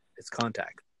 it's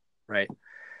contact, right?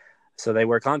 So they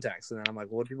wear contacts, and then I'm like,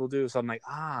 well, what do people do? So I'm like,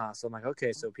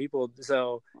 okay. So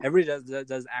everybody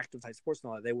does active type sports and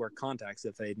all that. They wear contacts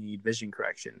if they need vision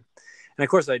correction. And of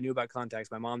course I knew about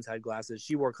contacts. My mom's had glasses.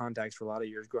 She wore contacts for a lot of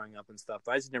years growing up and stuff,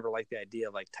 but I just never liked the idea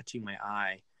of like touching my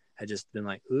eye. I just been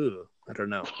like, ooh, I don't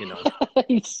know,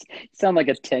 You sound like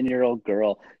a 10-year-old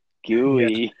girl.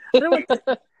 Gooey. Yeah. I don't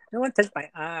want to touch my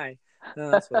eye.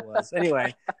 No, that's what it was.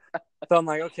 Anyway, so I'm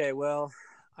like, okay, well,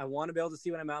 I want to be able to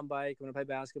see when I mountain bike, when I play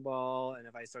basketball, and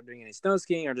if I start doing any snow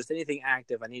skiing or just anything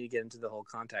active, I need to get into the whole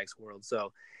contacts world.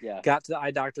 So got to the eye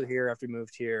doctor here after we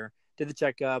moved here, did the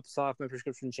checkup, saw if my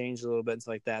prescription changed a little bit and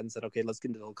stuff like that, and said, okay, let's get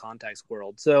into the whole contacts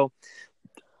world. So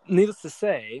needless to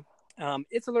say,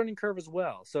 it's a learning curve as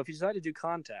well. So if you decide to do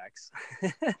contacts,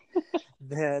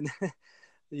 then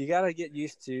you got to get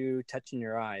used to touching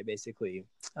your eye, basically.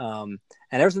 And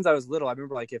ever since I was little, I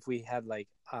remember like if we had like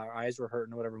our eyes were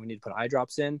hurting or whatever, we need to put eye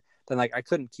drops in, then like I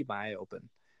couldn't keep my eye open.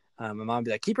 My mom would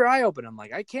be like, keep your eye open. I'm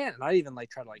like, I can't. And I even like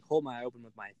try to like hold my eye open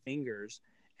with my fingers,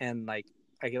 and like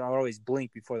I could always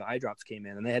blink before the eye drops came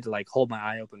in, and they had to like hold my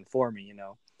eye open for me,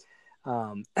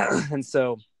 And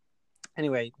so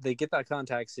anyway, they get that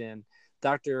contacts in.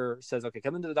 Doctor says, okay,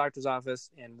 come into the doctor's office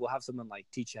and we'll have someone like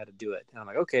teach you how to do it. And I'm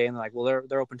like, okay. And they're like, well,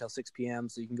 they're open till 6 p.m.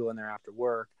 So you can go in there after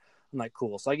work. I'm like,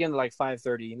 cool. So I get into like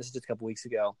 5:30, and this is just a couple weeks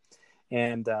ago.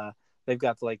 And they've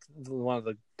got like one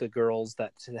of the girls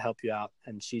that to help you out.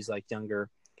 And she's like younger.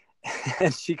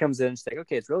 And she comes in and she's like,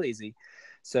 okay, it's real easy.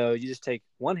 So you just take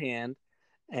one hand.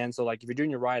 And so like if you're doing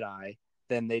your right eye,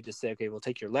 then they just say, okay, we'll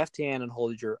take your left hand and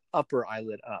hold your upper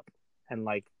eyelid up. and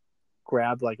like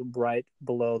grab like right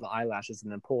below the eyelashes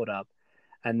and then pull it up.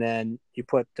 And then you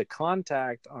put the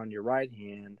contact on your right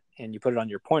hand and you put it on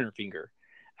your pointer finger.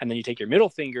 And then you take your middle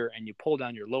finger and you pull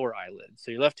down your lower eyelid.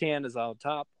 So your left hand is on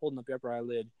top, holding up your upper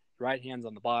eyelid. Your right hand's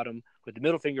on the bottom with the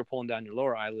middle finger pulling down your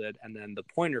lower eyelid. And then the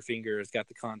pointer finger has got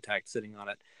the contact sitting on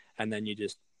it. And then you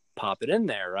just pop it in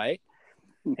there, right?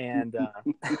 And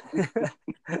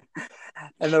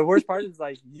and the worst part is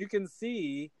like you can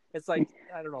see it's like,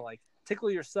 I don't know, like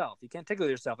tickle yourself. You can't tickle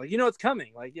yourself. Like, it's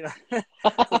coming. Like, so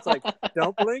it's like,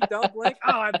 don't blink. Oh,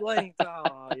 I blinked.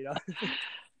 Oh,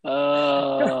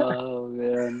 Oh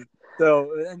man.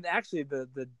 So, and actually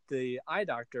the eye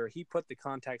doctor, he put the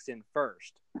contacts in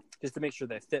first just to make sure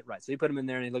they fit right. So he put them in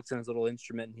there and he looks in his little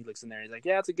instrument and he looks in there and he's like,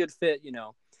 yeah, it's a good fit,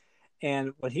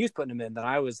 And when he was putting them in, then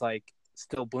I was like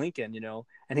still blinking,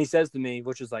 and he says to me,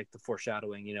 which is like the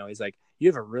foreshadowing, he's like, you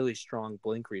have a really strong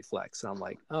blink reflex. And I'm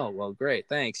like, oh, well, great.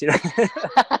 Thanks.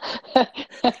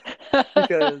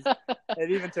 Because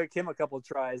it even took him a couple of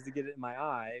tries to get it in my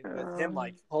eye with him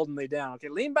like holding me down. Okay,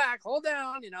 lean back, hold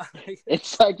down,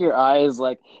 It's like your eye is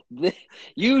like,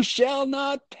 you shall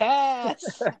not pass.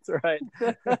 That's right.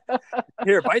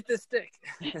 Here, bite this stick.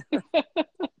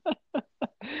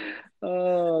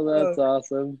 Oh, that's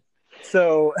awesome.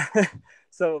 So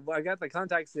I got the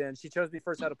contacts in. She shows me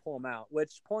first how to pull them out,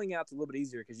 which pulling out's a little bit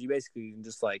easier because you basically can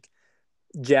just like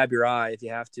jab your eye if you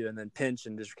have to and then pinch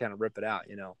and just kind of rip it out,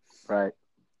 Right.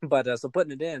 But so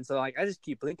putting it in, so like I just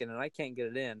keep blinking and I can't get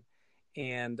it in.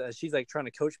 And she's like trying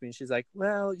to coach me and she's like,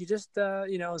 well, you just, so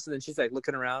then she's like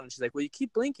looking around and she's like, well, you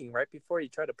keep blinking right before you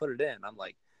try to put it in. I'm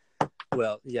like,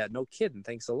 well, yeah, no kidding.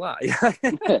 Thanks a lot.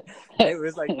 It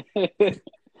was like,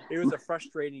 it was a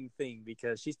frustrating thing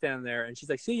because she's standing there and she's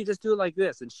like, see, you just do it like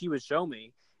this. And she would show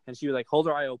me and she would like hold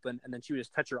her eye open and then she would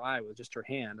just touch her eye with just her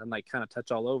hand and like kind of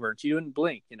touch all over. And she wouldn't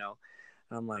blink, And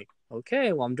I'm like,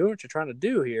 okay, well, I'm doing what you're trying to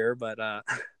do here, but I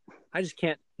just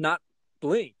can't not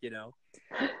blink,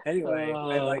 Anyway,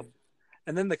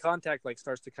 and then the contact like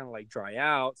starts to kind of like dry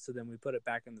out. So then we put it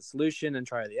back in the solution and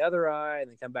try the other eye and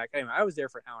then come back. Anyway, I was there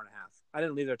for an hour and a half. I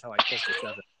didn't leave there till like close to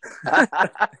 7.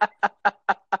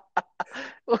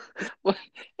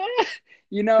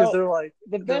 Because they're like,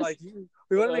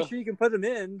 we want to make sure you can put them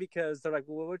in because they're like,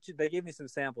 well, they gave me some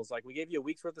samples. Like, we gave you a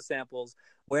week's worth of samples,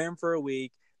 wear them for a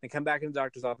week, then come back in the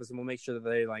doctor's office and we'll make sure that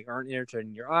they like aren't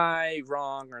irritating your eye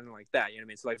wrong or anything like that. You know what I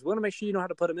mean? So like, we want to make sure you know how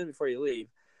to put them in before you leave.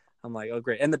 I'm like, oh,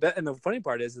 great. And the funny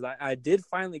part is I did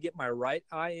finally get my right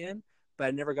eye in, but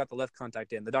I never got the left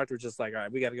contact in. The doctor was just like, all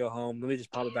right, we got to go home. Let me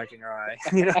just pop it back in your eye.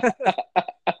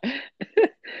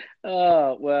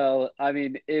 Oh, well, I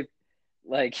mean, if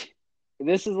like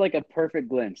this is like a perfect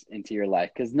glimpse into your life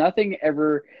because nothing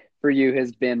ever for you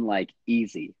has been like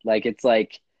easy. Like, it's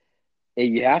like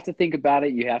you have to think about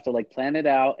it. You have to like plan it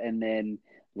out. And then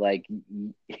like,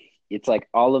 it's like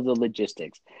all of the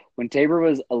logistics. When Tabor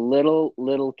was a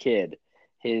little kid,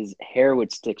 his hair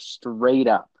would stick straight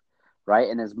up. Right.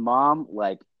 And his mom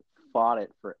like fought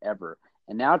it forever.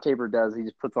 And now Tabor he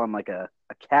just puts on like a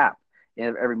cap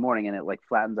every morning and it like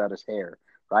flattens out his hair.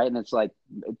 Right. And it's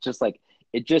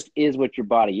it just is what your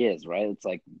body is. Right. It's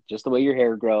like just the way your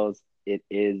hair grows. It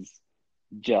is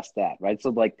just that. Right.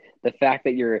 So like the fact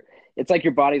that it's like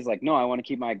your body's like, no, I want to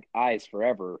keep my eyes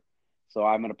forever. So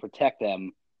I'm going to protect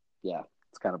them. Yeah.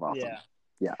 It's kind of awesome.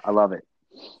 Yeah. I love it.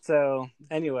 So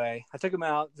anyway, I took him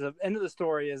out. The end of the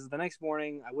story is the next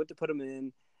morning I went to put him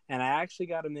in and I actually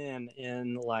got him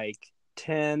in like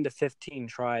 10 to 15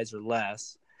 tries or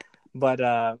less.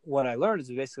 But what I learned is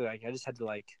basically like I just had to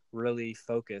like really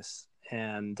focus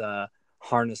and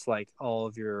harness like all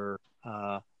of your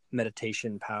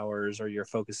meditation powers or your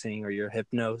focusing or your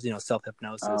hypnosis,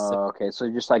 self-hypnosis. Oh, okay. So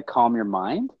you just like calm your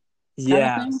mind?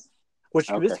 Yeah. Which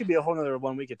this could be a whole nother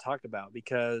one we could talk about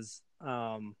because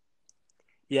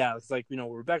it's like,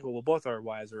 Rebecca, both our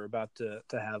wives are about to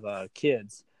have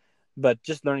kids, but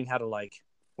just learning how to like,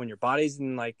 when your body's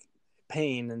in like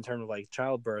pain in terms of like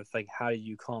childbirth, like how do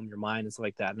you calm your mind and stuff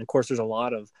like that. And of course there's a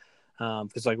lot of,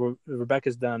 because like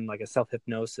Rebecca's done like a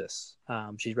self-hypnosis.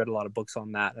 She's read a lot of books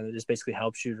on that and it just basically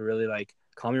helps you to really like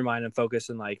calm your mind and focus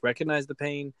and like recognize the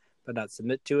pain, but not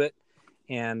submit to it.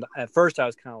 And at first I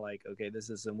was kind of like, okay, this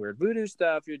is some weird voodoo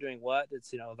stuff. You're doing what?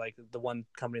 It's, like the one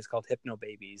company is called Hypno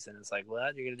Babies. And it's like,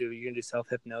 what you're going to do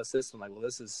self-hypnosis. I'm like, well,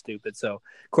 this is stupid. So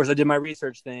of course I did my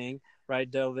research thing,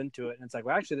 right? Dove into it. And it's like,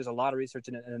 well, actually there's a lot of research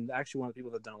in it. And actually one of the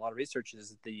people that have done a lot of research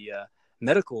is the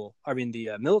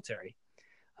military.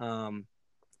 A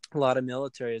lot of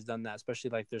military has done that, especially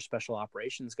like their special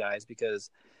operations guys, because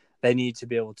they need to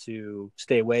be able to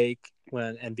stay awake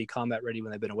and be combat ready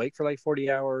when they've been awake for like 40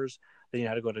 hours. They need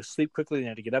how to go to sleep quickly. They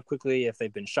need to get up quickly. If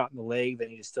they've been shot in the leg, they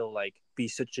need to still like be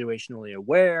situationally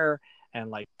aware and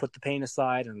like put the pain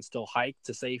aside and still hike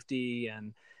to safety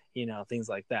and, things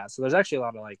like that. So there's actually a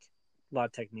lot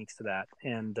of techniques to that.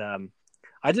 And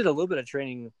I did a little bit of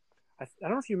training. I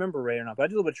don't know if you remember, Ray, or not, but I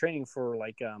did a little bit of training for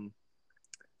like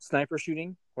sniper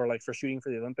shooting or like for shooting for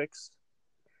the Olympics.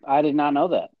 I did not know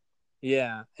that.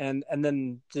 Yeah, and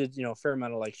then did a fair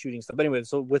amount of like shooting stuff. But anyway,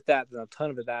 so with that, a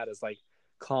ton of that is like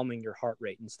calming your heart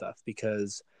rate and stuff,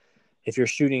 because if you're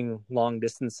shooting long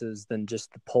distances, then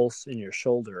just the pulse in your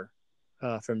shoulder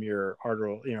from your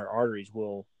arteries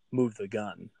will move the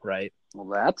gun, right? Well,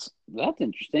 that's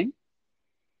interesting.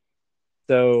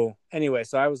 So anyway,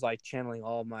 so I was like channeling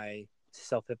all my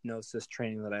self-hypnosis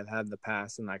training that I've had in the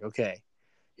past, and like, okay,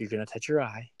 you're gonna touch your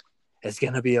eye, it's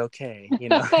gonna be okay,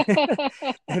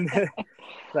 and then,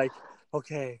 like,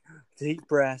 okay, deep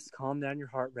breaths, calm down your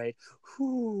heart rate.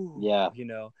 Whew, yeah.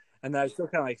 And then I still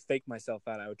kind of like fake myself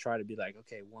out. I would try to be like,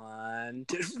 okay, 1,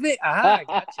 2, 3. I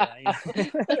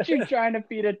gotcha. You're trying to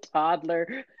feed a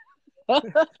toddler.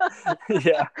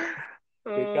 Yeah.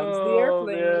 Here comes the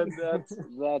airplane. Man,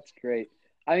 that's great.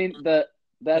 I mean, the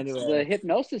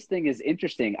hypnosis thing is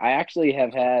interesting. I actually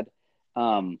have had,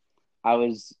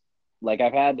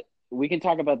 we can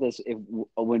talk about this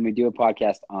when we do a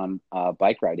podcast on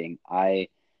bike riding. I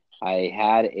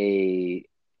had a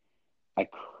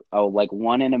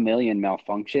 1 in a million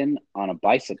malfunction on a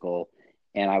bicycle,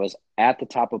 and I was at the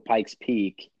top of Pikes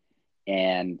Peak,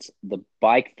 and the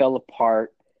bike fell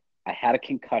apart. I had a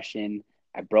concussion.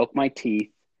 I broke my teeth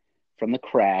from the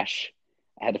crash.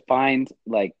 I had to find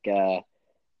and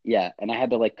I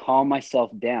had to like calm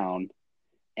myself down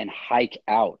and hike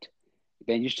out.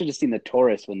 Man, you should have seen the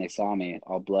tourists when they saw me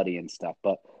all bloody and stuff,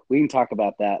 but we can talk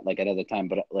about that like another time.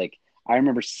 But like, I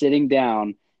remember sitting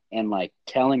down and like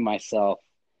telling myself,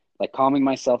 like calming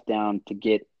myself down to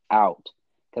get out.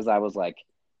 Cause I was like,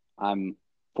 I'm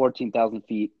 14,000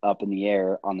 feet up in the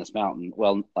air on this mountain.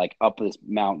 Well, like up this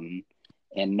mountain,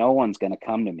 and no one's going to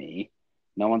come to me.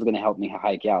 No one's going to help me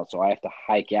hike out. So I have to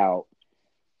hike out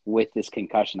with this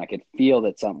concussion. I could feel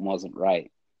that something wasn't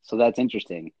right. So that's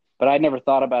interesting. But I never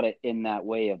thought about it in that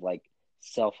way of like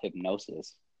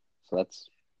self-hypnosis. So that's,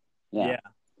 yeah.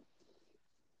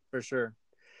 For sure.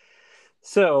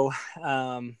 So,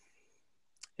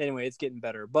 anyway, it's getting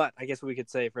better. But I guess what we could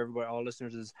say for everybody, all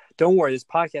listeners, is don't worry. This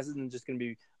podcast isn't just going to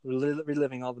be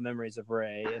reliving all the memories of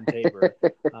Ray and Tabor.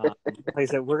 Like I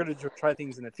said, we're going to try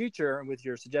things in the future with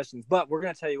your suggestions, but we're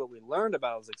going to tell you what we learned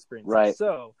about those experiences. Right.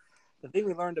 So the thing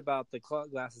we learned about the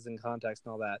glasses and contacts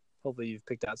and all that, hopefully you've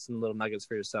picked out some little nuggets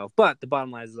for yourself. But the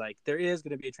bottom line is like there is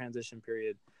going to be a transition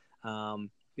period,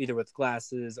 either with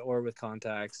glasses or with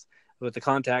contacts. With the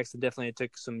contacts, it definitely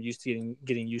took some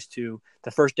getting used to. The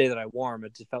first day that I wore them,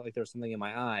 it just felt like there was something in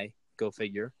my eye. Go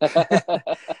figure.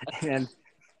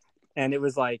 And it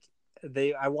was like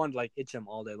I wanted to like itch them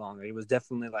all day long. It was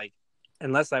definitely like,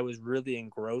 unless I was really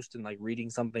engrossed in like reading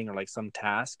something or like some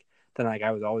task, then like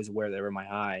I was always aware they were in my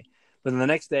eye. But then the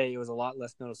next day it was a lot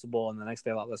less noticeable, and the next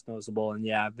day a lot less noticeable. And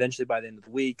yeah, eventually by the end of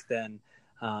the week, then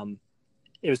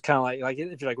it was kind of like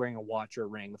if you're like wearing a watch or a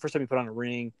ring. The first time you put on a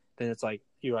ring, then it's like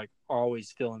you're like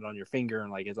always feeling it on your finger,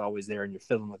 and like it's always there and you're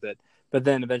fiddling with it. But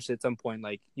then eventually at some point,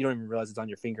 like you don't even realize it's on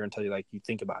your finger until you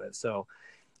think about it. So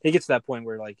it gets to that point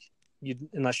where like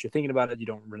unless you're thinking about it, you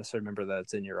don't necessarily remember that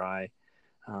it's in your eye.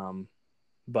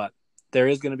 But there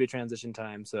is going to be a transition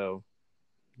time, so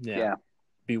yeah.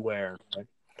 Beware, right?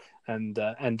 And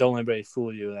don't let anybody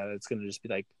fool you that it's going to just be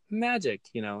like magic,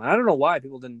 And I don't know why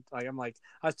people didn't like. I'm like,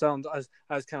 I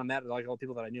was kind of mad at like all the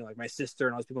people that I knew, like my sister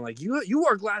and all those people. Like, you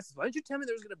wore glasses. Why didn't you tell me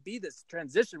there was going to be this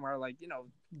transition where like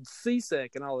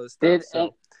seasick and all this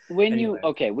stuff? When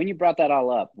you brought that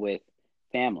all up with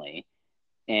family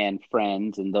and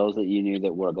friends and those that you knew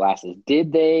that wore glasses,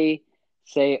 did they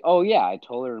say, "Oh yeah, I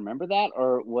totally remember that,"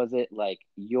 or was it like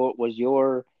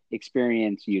your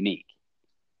experience unique?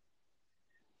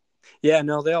 Yeah,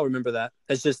 no, they all remember that.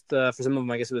 It's just for some of them,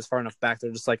 I guess it was far enough back.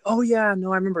 They're just like, oh yeah,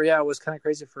 no, I remember. Yeah, it was kind of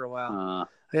crazy for a while.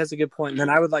 That's a good point. And then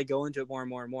I would like go into it more and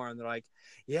more and more, and they're like,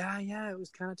 yeah, it was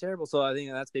kind of terrible. So I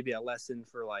think that's maybe a lesson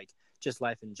for like just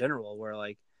life in general, where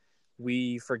like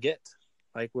we forget,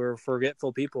 like we're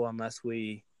forgetful people unless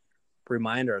we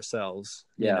remind ourselves,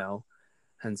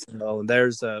 And so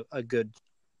there's a good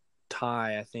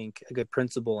tie, I think, a good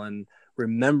principle in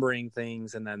remembering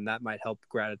things, and then that might help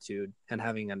gratitude, and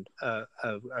having a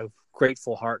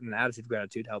grateful heart and an attitude of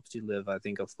gratitude helps you live, I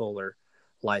think, a fuller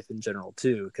life in general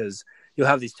too, because you'll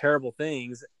have these terrible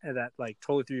things that like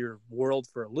totally threw your world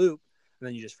for a loop, and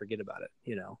then you just forget about it,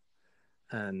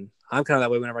 And I'm kind of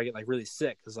that way whenever I get like really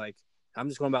sick, because like I'm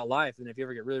just going about life. And if you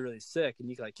ever get really, really sick and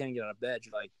you like can't get out of bed,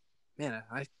 you're like, man,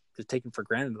 I just taken for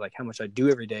granted like how much I do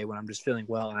every day when I'm just feeling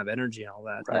well and have energy and all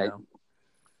that. Right. You know?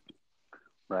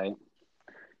 Right.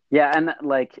 Yeah, and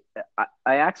like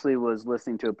I actually was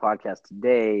listening to a podcast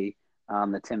today,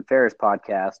 the Tim Ferriss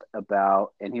podcast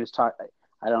about, and he was talking.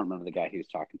 I don't remember the guy he was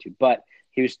talking to, but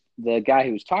the guy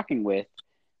he was talking with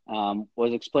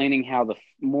was explaining how the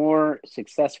more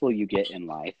successful you get in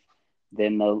life,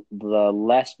 then the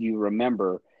less you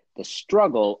remember the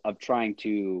struggle of trying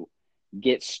to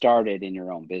get started in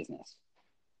your own business.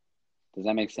 Does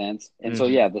that make sense? And so,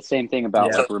 yeah, the same thing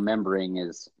about like remembering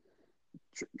is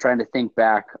trying to think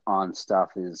back on stuff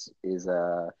is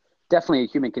definitely a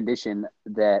human condition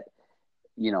that,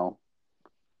 you know,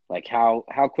 like how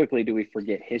quickly do we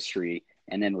forget history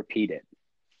and then repeat it,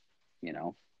 you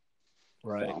know?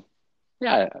 Right. So,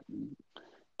 yeah,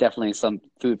 definitely some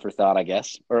food for thought, I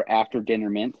guess, or after dinner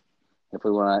mint, if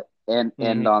we want to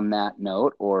end on that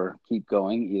note or keep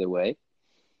going, either way.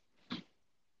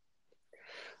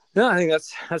 No, I think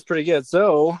that's pretty good.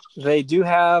 So they do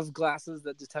have glasses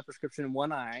that just have prescription in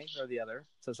one eye or the other.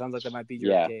 So it sounds like that might be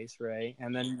your case, right?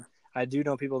 And then I do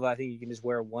know people that I think you can just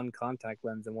wear one contact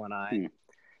lens in one eye.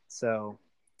 So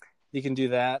you can do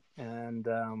that. And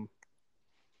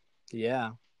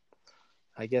yeah,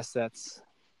 I guess that's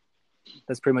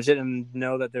pretty much it. And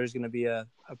know that there's going to be a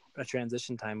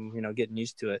transition time, you know, getting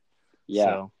used to it. Yeah.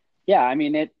 So. Yeah. I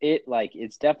mean, it like,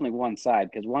 it's definitely one side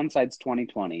because one side's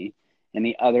 20/20 and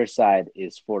the other side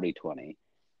is 40/20,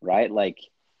 right? Like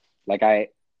I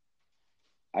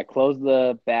close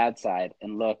the bad side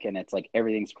and look, and it's like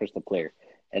everything's crystal clear.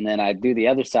 And then I do the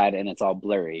other side and it's all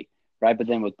blurry, right? But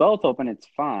then with both open, it's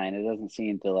fine. It doesn't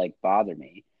seem to like bother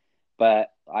me.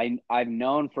 But I've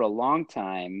known for a long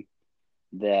time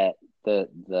that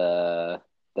that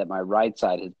my right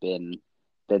side has been,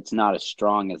 that's not as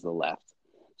strong as the left.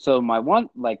 So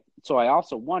so I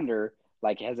also wonder,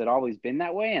 like, has it always been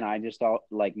that way and I just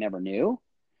never knew?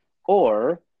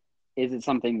 Or is it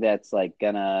something that's like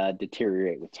gonna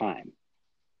deteriorate with time?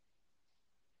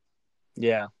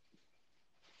 Yeah.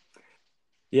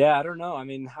 Yeah, I don't know. I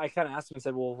mean, I kind of asked him and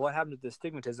said, well, what happened to the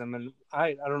astigmatism? And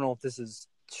I don't know if this is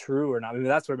true or not. I mean,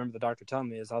 that's what I remember the doctor telling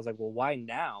me is I was like, well, why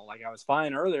now? Like, I was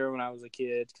fine earlier when I was a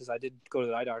kid because I did go to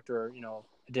the eye doctor, you know,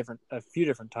 a few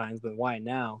different times, but why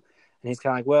now? And he's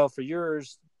kind of like, well, for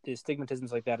yours, the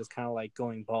astigmatisms like that is kind of like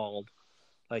going bald.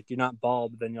 Like, you're not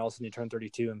bald, but then all of a sudden you turn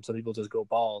 32 and some people just go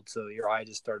bald. So your eye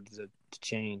just started to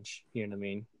change. You know what I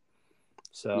mean?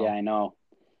 So yeah, I know.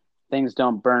 Things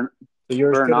don't burn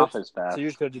off as fast. So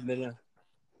yours could have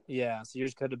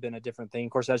been a different thing.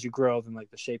 Of course, as you grow, then like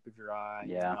the shape of your eye.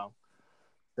 Yeah. You know?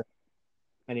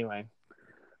 Anyway,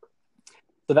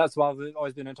 so that's why I've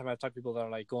always been. Anytime I talk to people that are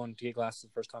like going to get glasses the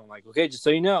first time, I'm like, okay, just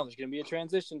so you know, there's going to be a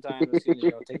transition time. It's going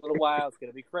to take a little while. It's going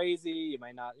to be crazy. You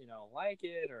might not, like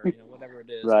it or whatever it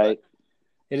is. Right.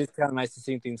 But it is kind of nice to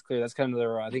see things clear. That's kind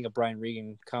of I think a Brian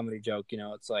Regan comedy joke.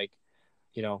 It's like,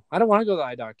 I don't want to go to the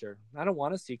eye doctor. I don't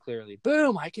want to see clearly.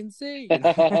 Boom, I can see.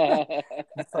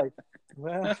 It's like,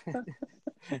 well,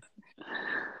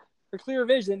 for clear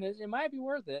vision, it might be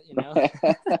worth it,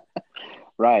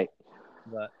 Right.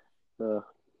 But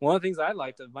one of the things I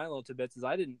liked of my little tidbits is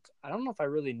I don't know if I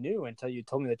really knew until you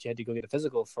told me that you had to go get a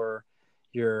physical for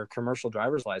your commercial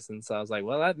driver's license. So I was like,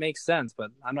 well, that makes sense,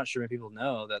 but I'm not sure many people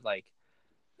know that like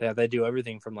they do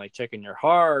everything from like checking your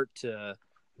heart to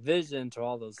vision to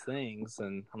all those things.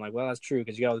 And I'm like, well, that's true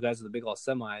because you got those guys with the big old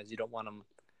semis. You don't want them,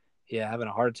 having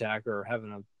a heart attack or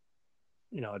having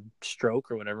a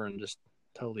stroke or whatever and just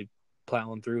totally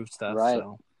plowing through stuff. Right.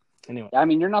 So anyway, I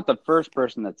mean, you're not the first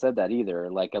person that said that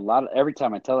either. Like every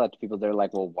time I tell that to people, they're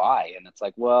like, well, why? And it's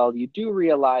like, well, you do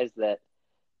realize that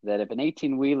if an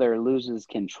 18-wheeler loses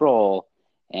control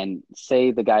and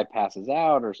say the guy passes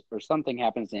out or something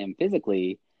happens to him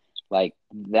physically, like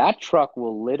that truck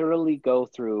will literally go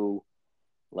through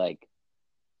like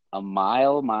a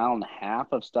mile and a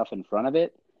half of stuff in front of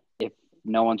it if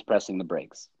no one's pressing the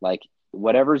brakes. Like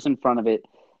whatever's in front of it,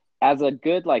 as a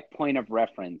good like point of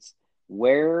reference,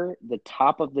 where the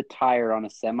top of the tire on a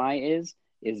semi is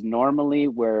normally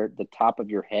where the top of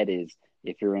your head is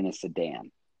if you're in a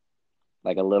sedan,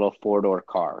 like a little 4-door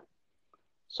car.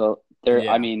 So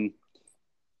I mean,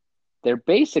 they're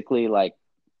basically like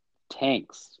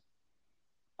tanks.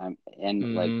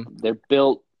 And like they're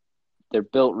built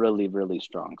really, really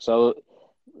strong. So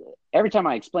every time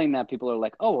I explain that, people are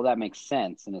like, oh, well, that makes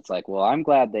sense. And it's like, well, I'm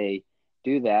glad they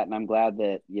do that. And I'm glad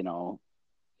that,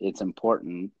 it's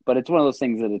important, but it's one of those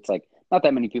things that it's like, not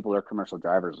that many people are commercial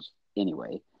drivers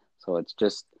anyway. So it's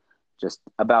just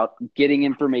about getting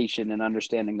information and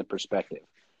understanding the perspective.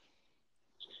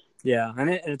 Yeah, and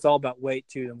it's all about weight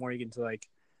too. The more you get into like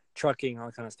trucking, all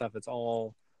that kind of stuff, it's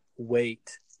all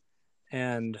weight.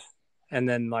 And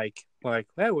then yeah,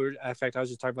 in fact, I was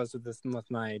just talking about this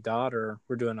with my daughter.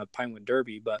 We're doing a Pinewood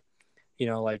Derby, but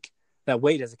like that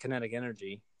weight is a kinetic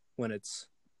energy when it's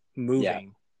Yeah,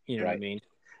 moving. You know what I right. mean?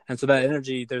 And so that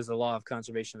energy, there's a law of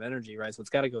conservation of energy, right? So it's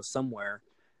got to go somewhere,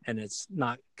 and it's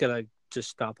not gonna just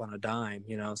stop on a dime.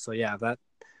 So yeah, that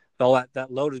all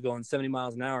that load is going 70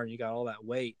 miles an hour, and you got all that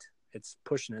weight. It's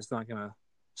pushing. It's not gonna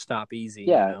stop easy.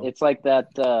 Yeah, it's like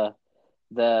that.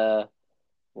 The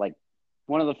like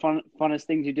one of the funnest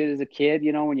things you did as a kid,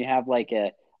 when you have like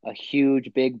a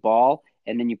huge big ball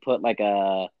and then you put like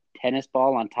a tennis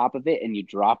ball on top of it and you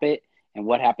drop it, and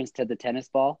what happens to the tennis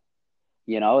ball?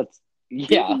 It's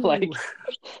yeah, like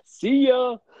see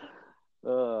ya.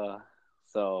 Uh,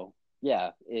 so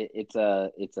yeah, it's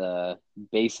a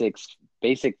basic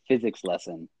physics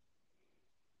lesson.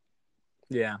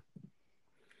 Yeah.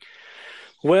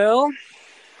 Well,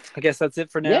 I guess that's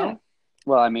it for Yeah. now.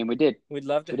 Well, I mean, we did We'd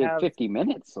love to we did have. 50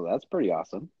 minutes, so that's pretty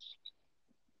awesome.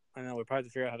 I know we probably have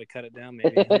to figure out how to cut it down,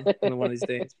 maybe one of these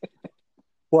days.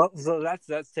 Well, so that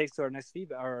takes to our next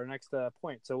feedback, or our next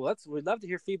point. So we'd love to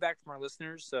hear feedback from our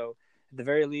listeners. So at the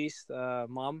very least,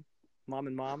 mom,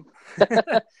 and mom,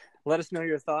 let us know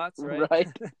your thoughts, right? Right.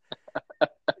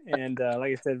 And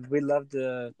like I said, we'd love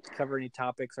to cover any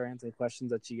topics or answer any questions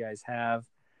that you guys have.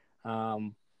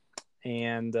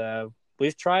 And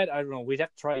we've tried. I don't know. We'd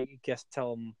have to try.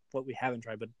 Tell them what we haven't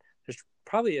tried, but there's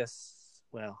probably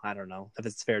well, I don't know if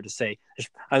it's fair to say.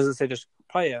 I was gonna say there's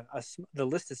probably the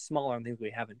list is smaller on things we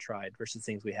haven't tried versus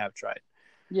things we have tried.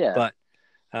 Yeah. But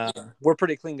we're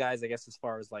pretty clean guys, I guess, as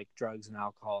far as like drugs and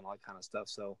alcohol and all that kind of stuff.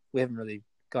 So we haven't really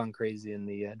gone crazy in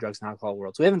the drugs and alcohol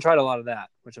world. So we haven't tried a lot of that,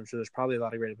 which I'm sure there's probably a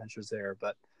lot of great adventures there.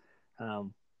 But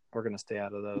we're gonna stay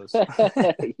out of those.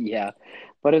 Yeah.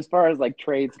 But as far as like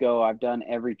trades go, I've done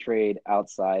every trade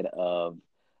outside of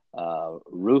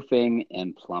roofing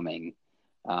and plumbing.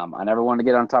 I never wanted to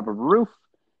get on top of a roof,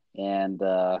 and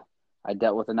I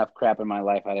dealt with enough crap in my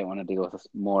life. I didn't want to deal with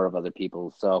more of other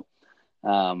people's. So,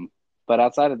 but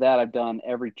outside of that, I've done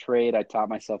every trade. I taught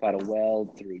myself how to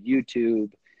weld through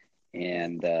YouTube,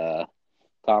 and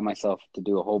taught myself to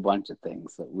do a whole bunch of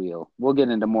things that we'll get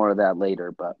into more of that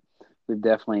later. But we've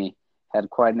definitely had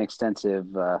quite an extensive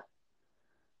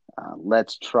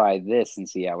let's try this and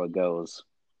see how it goes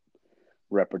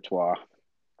repertoire.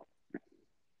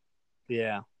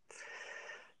 Yeah.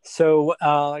 So,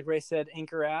 like Ray said,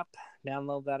 Anchor app,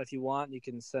 download that if you want. You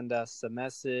can send us a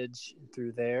message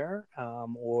through there.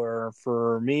 Or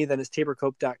for me, then it's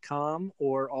taborcope.com,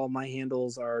 or all my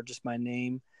handles are just my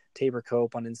name, Tabor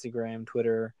Cope, on Instagram,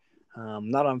 Twitter,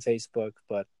 not on Facebook,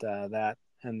 but that.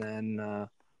 And then,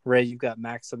 Ray, you've got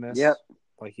Maximus, Yep.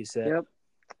 like you said. Yep.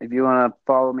 If you want to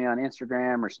follow me on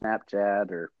Instagram or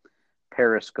Snapchat or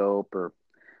Periscope or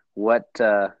what,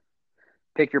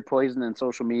 pick your poison in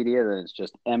social media, then it's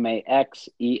just Maxemis.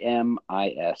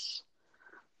 It's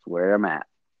where I'm at.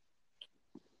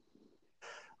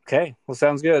 Okay. Well,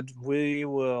 sounds good. We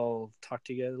will talk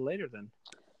to you guys later then.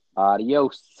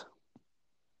 Adios.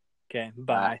 Okay. Bye.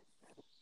 Bye.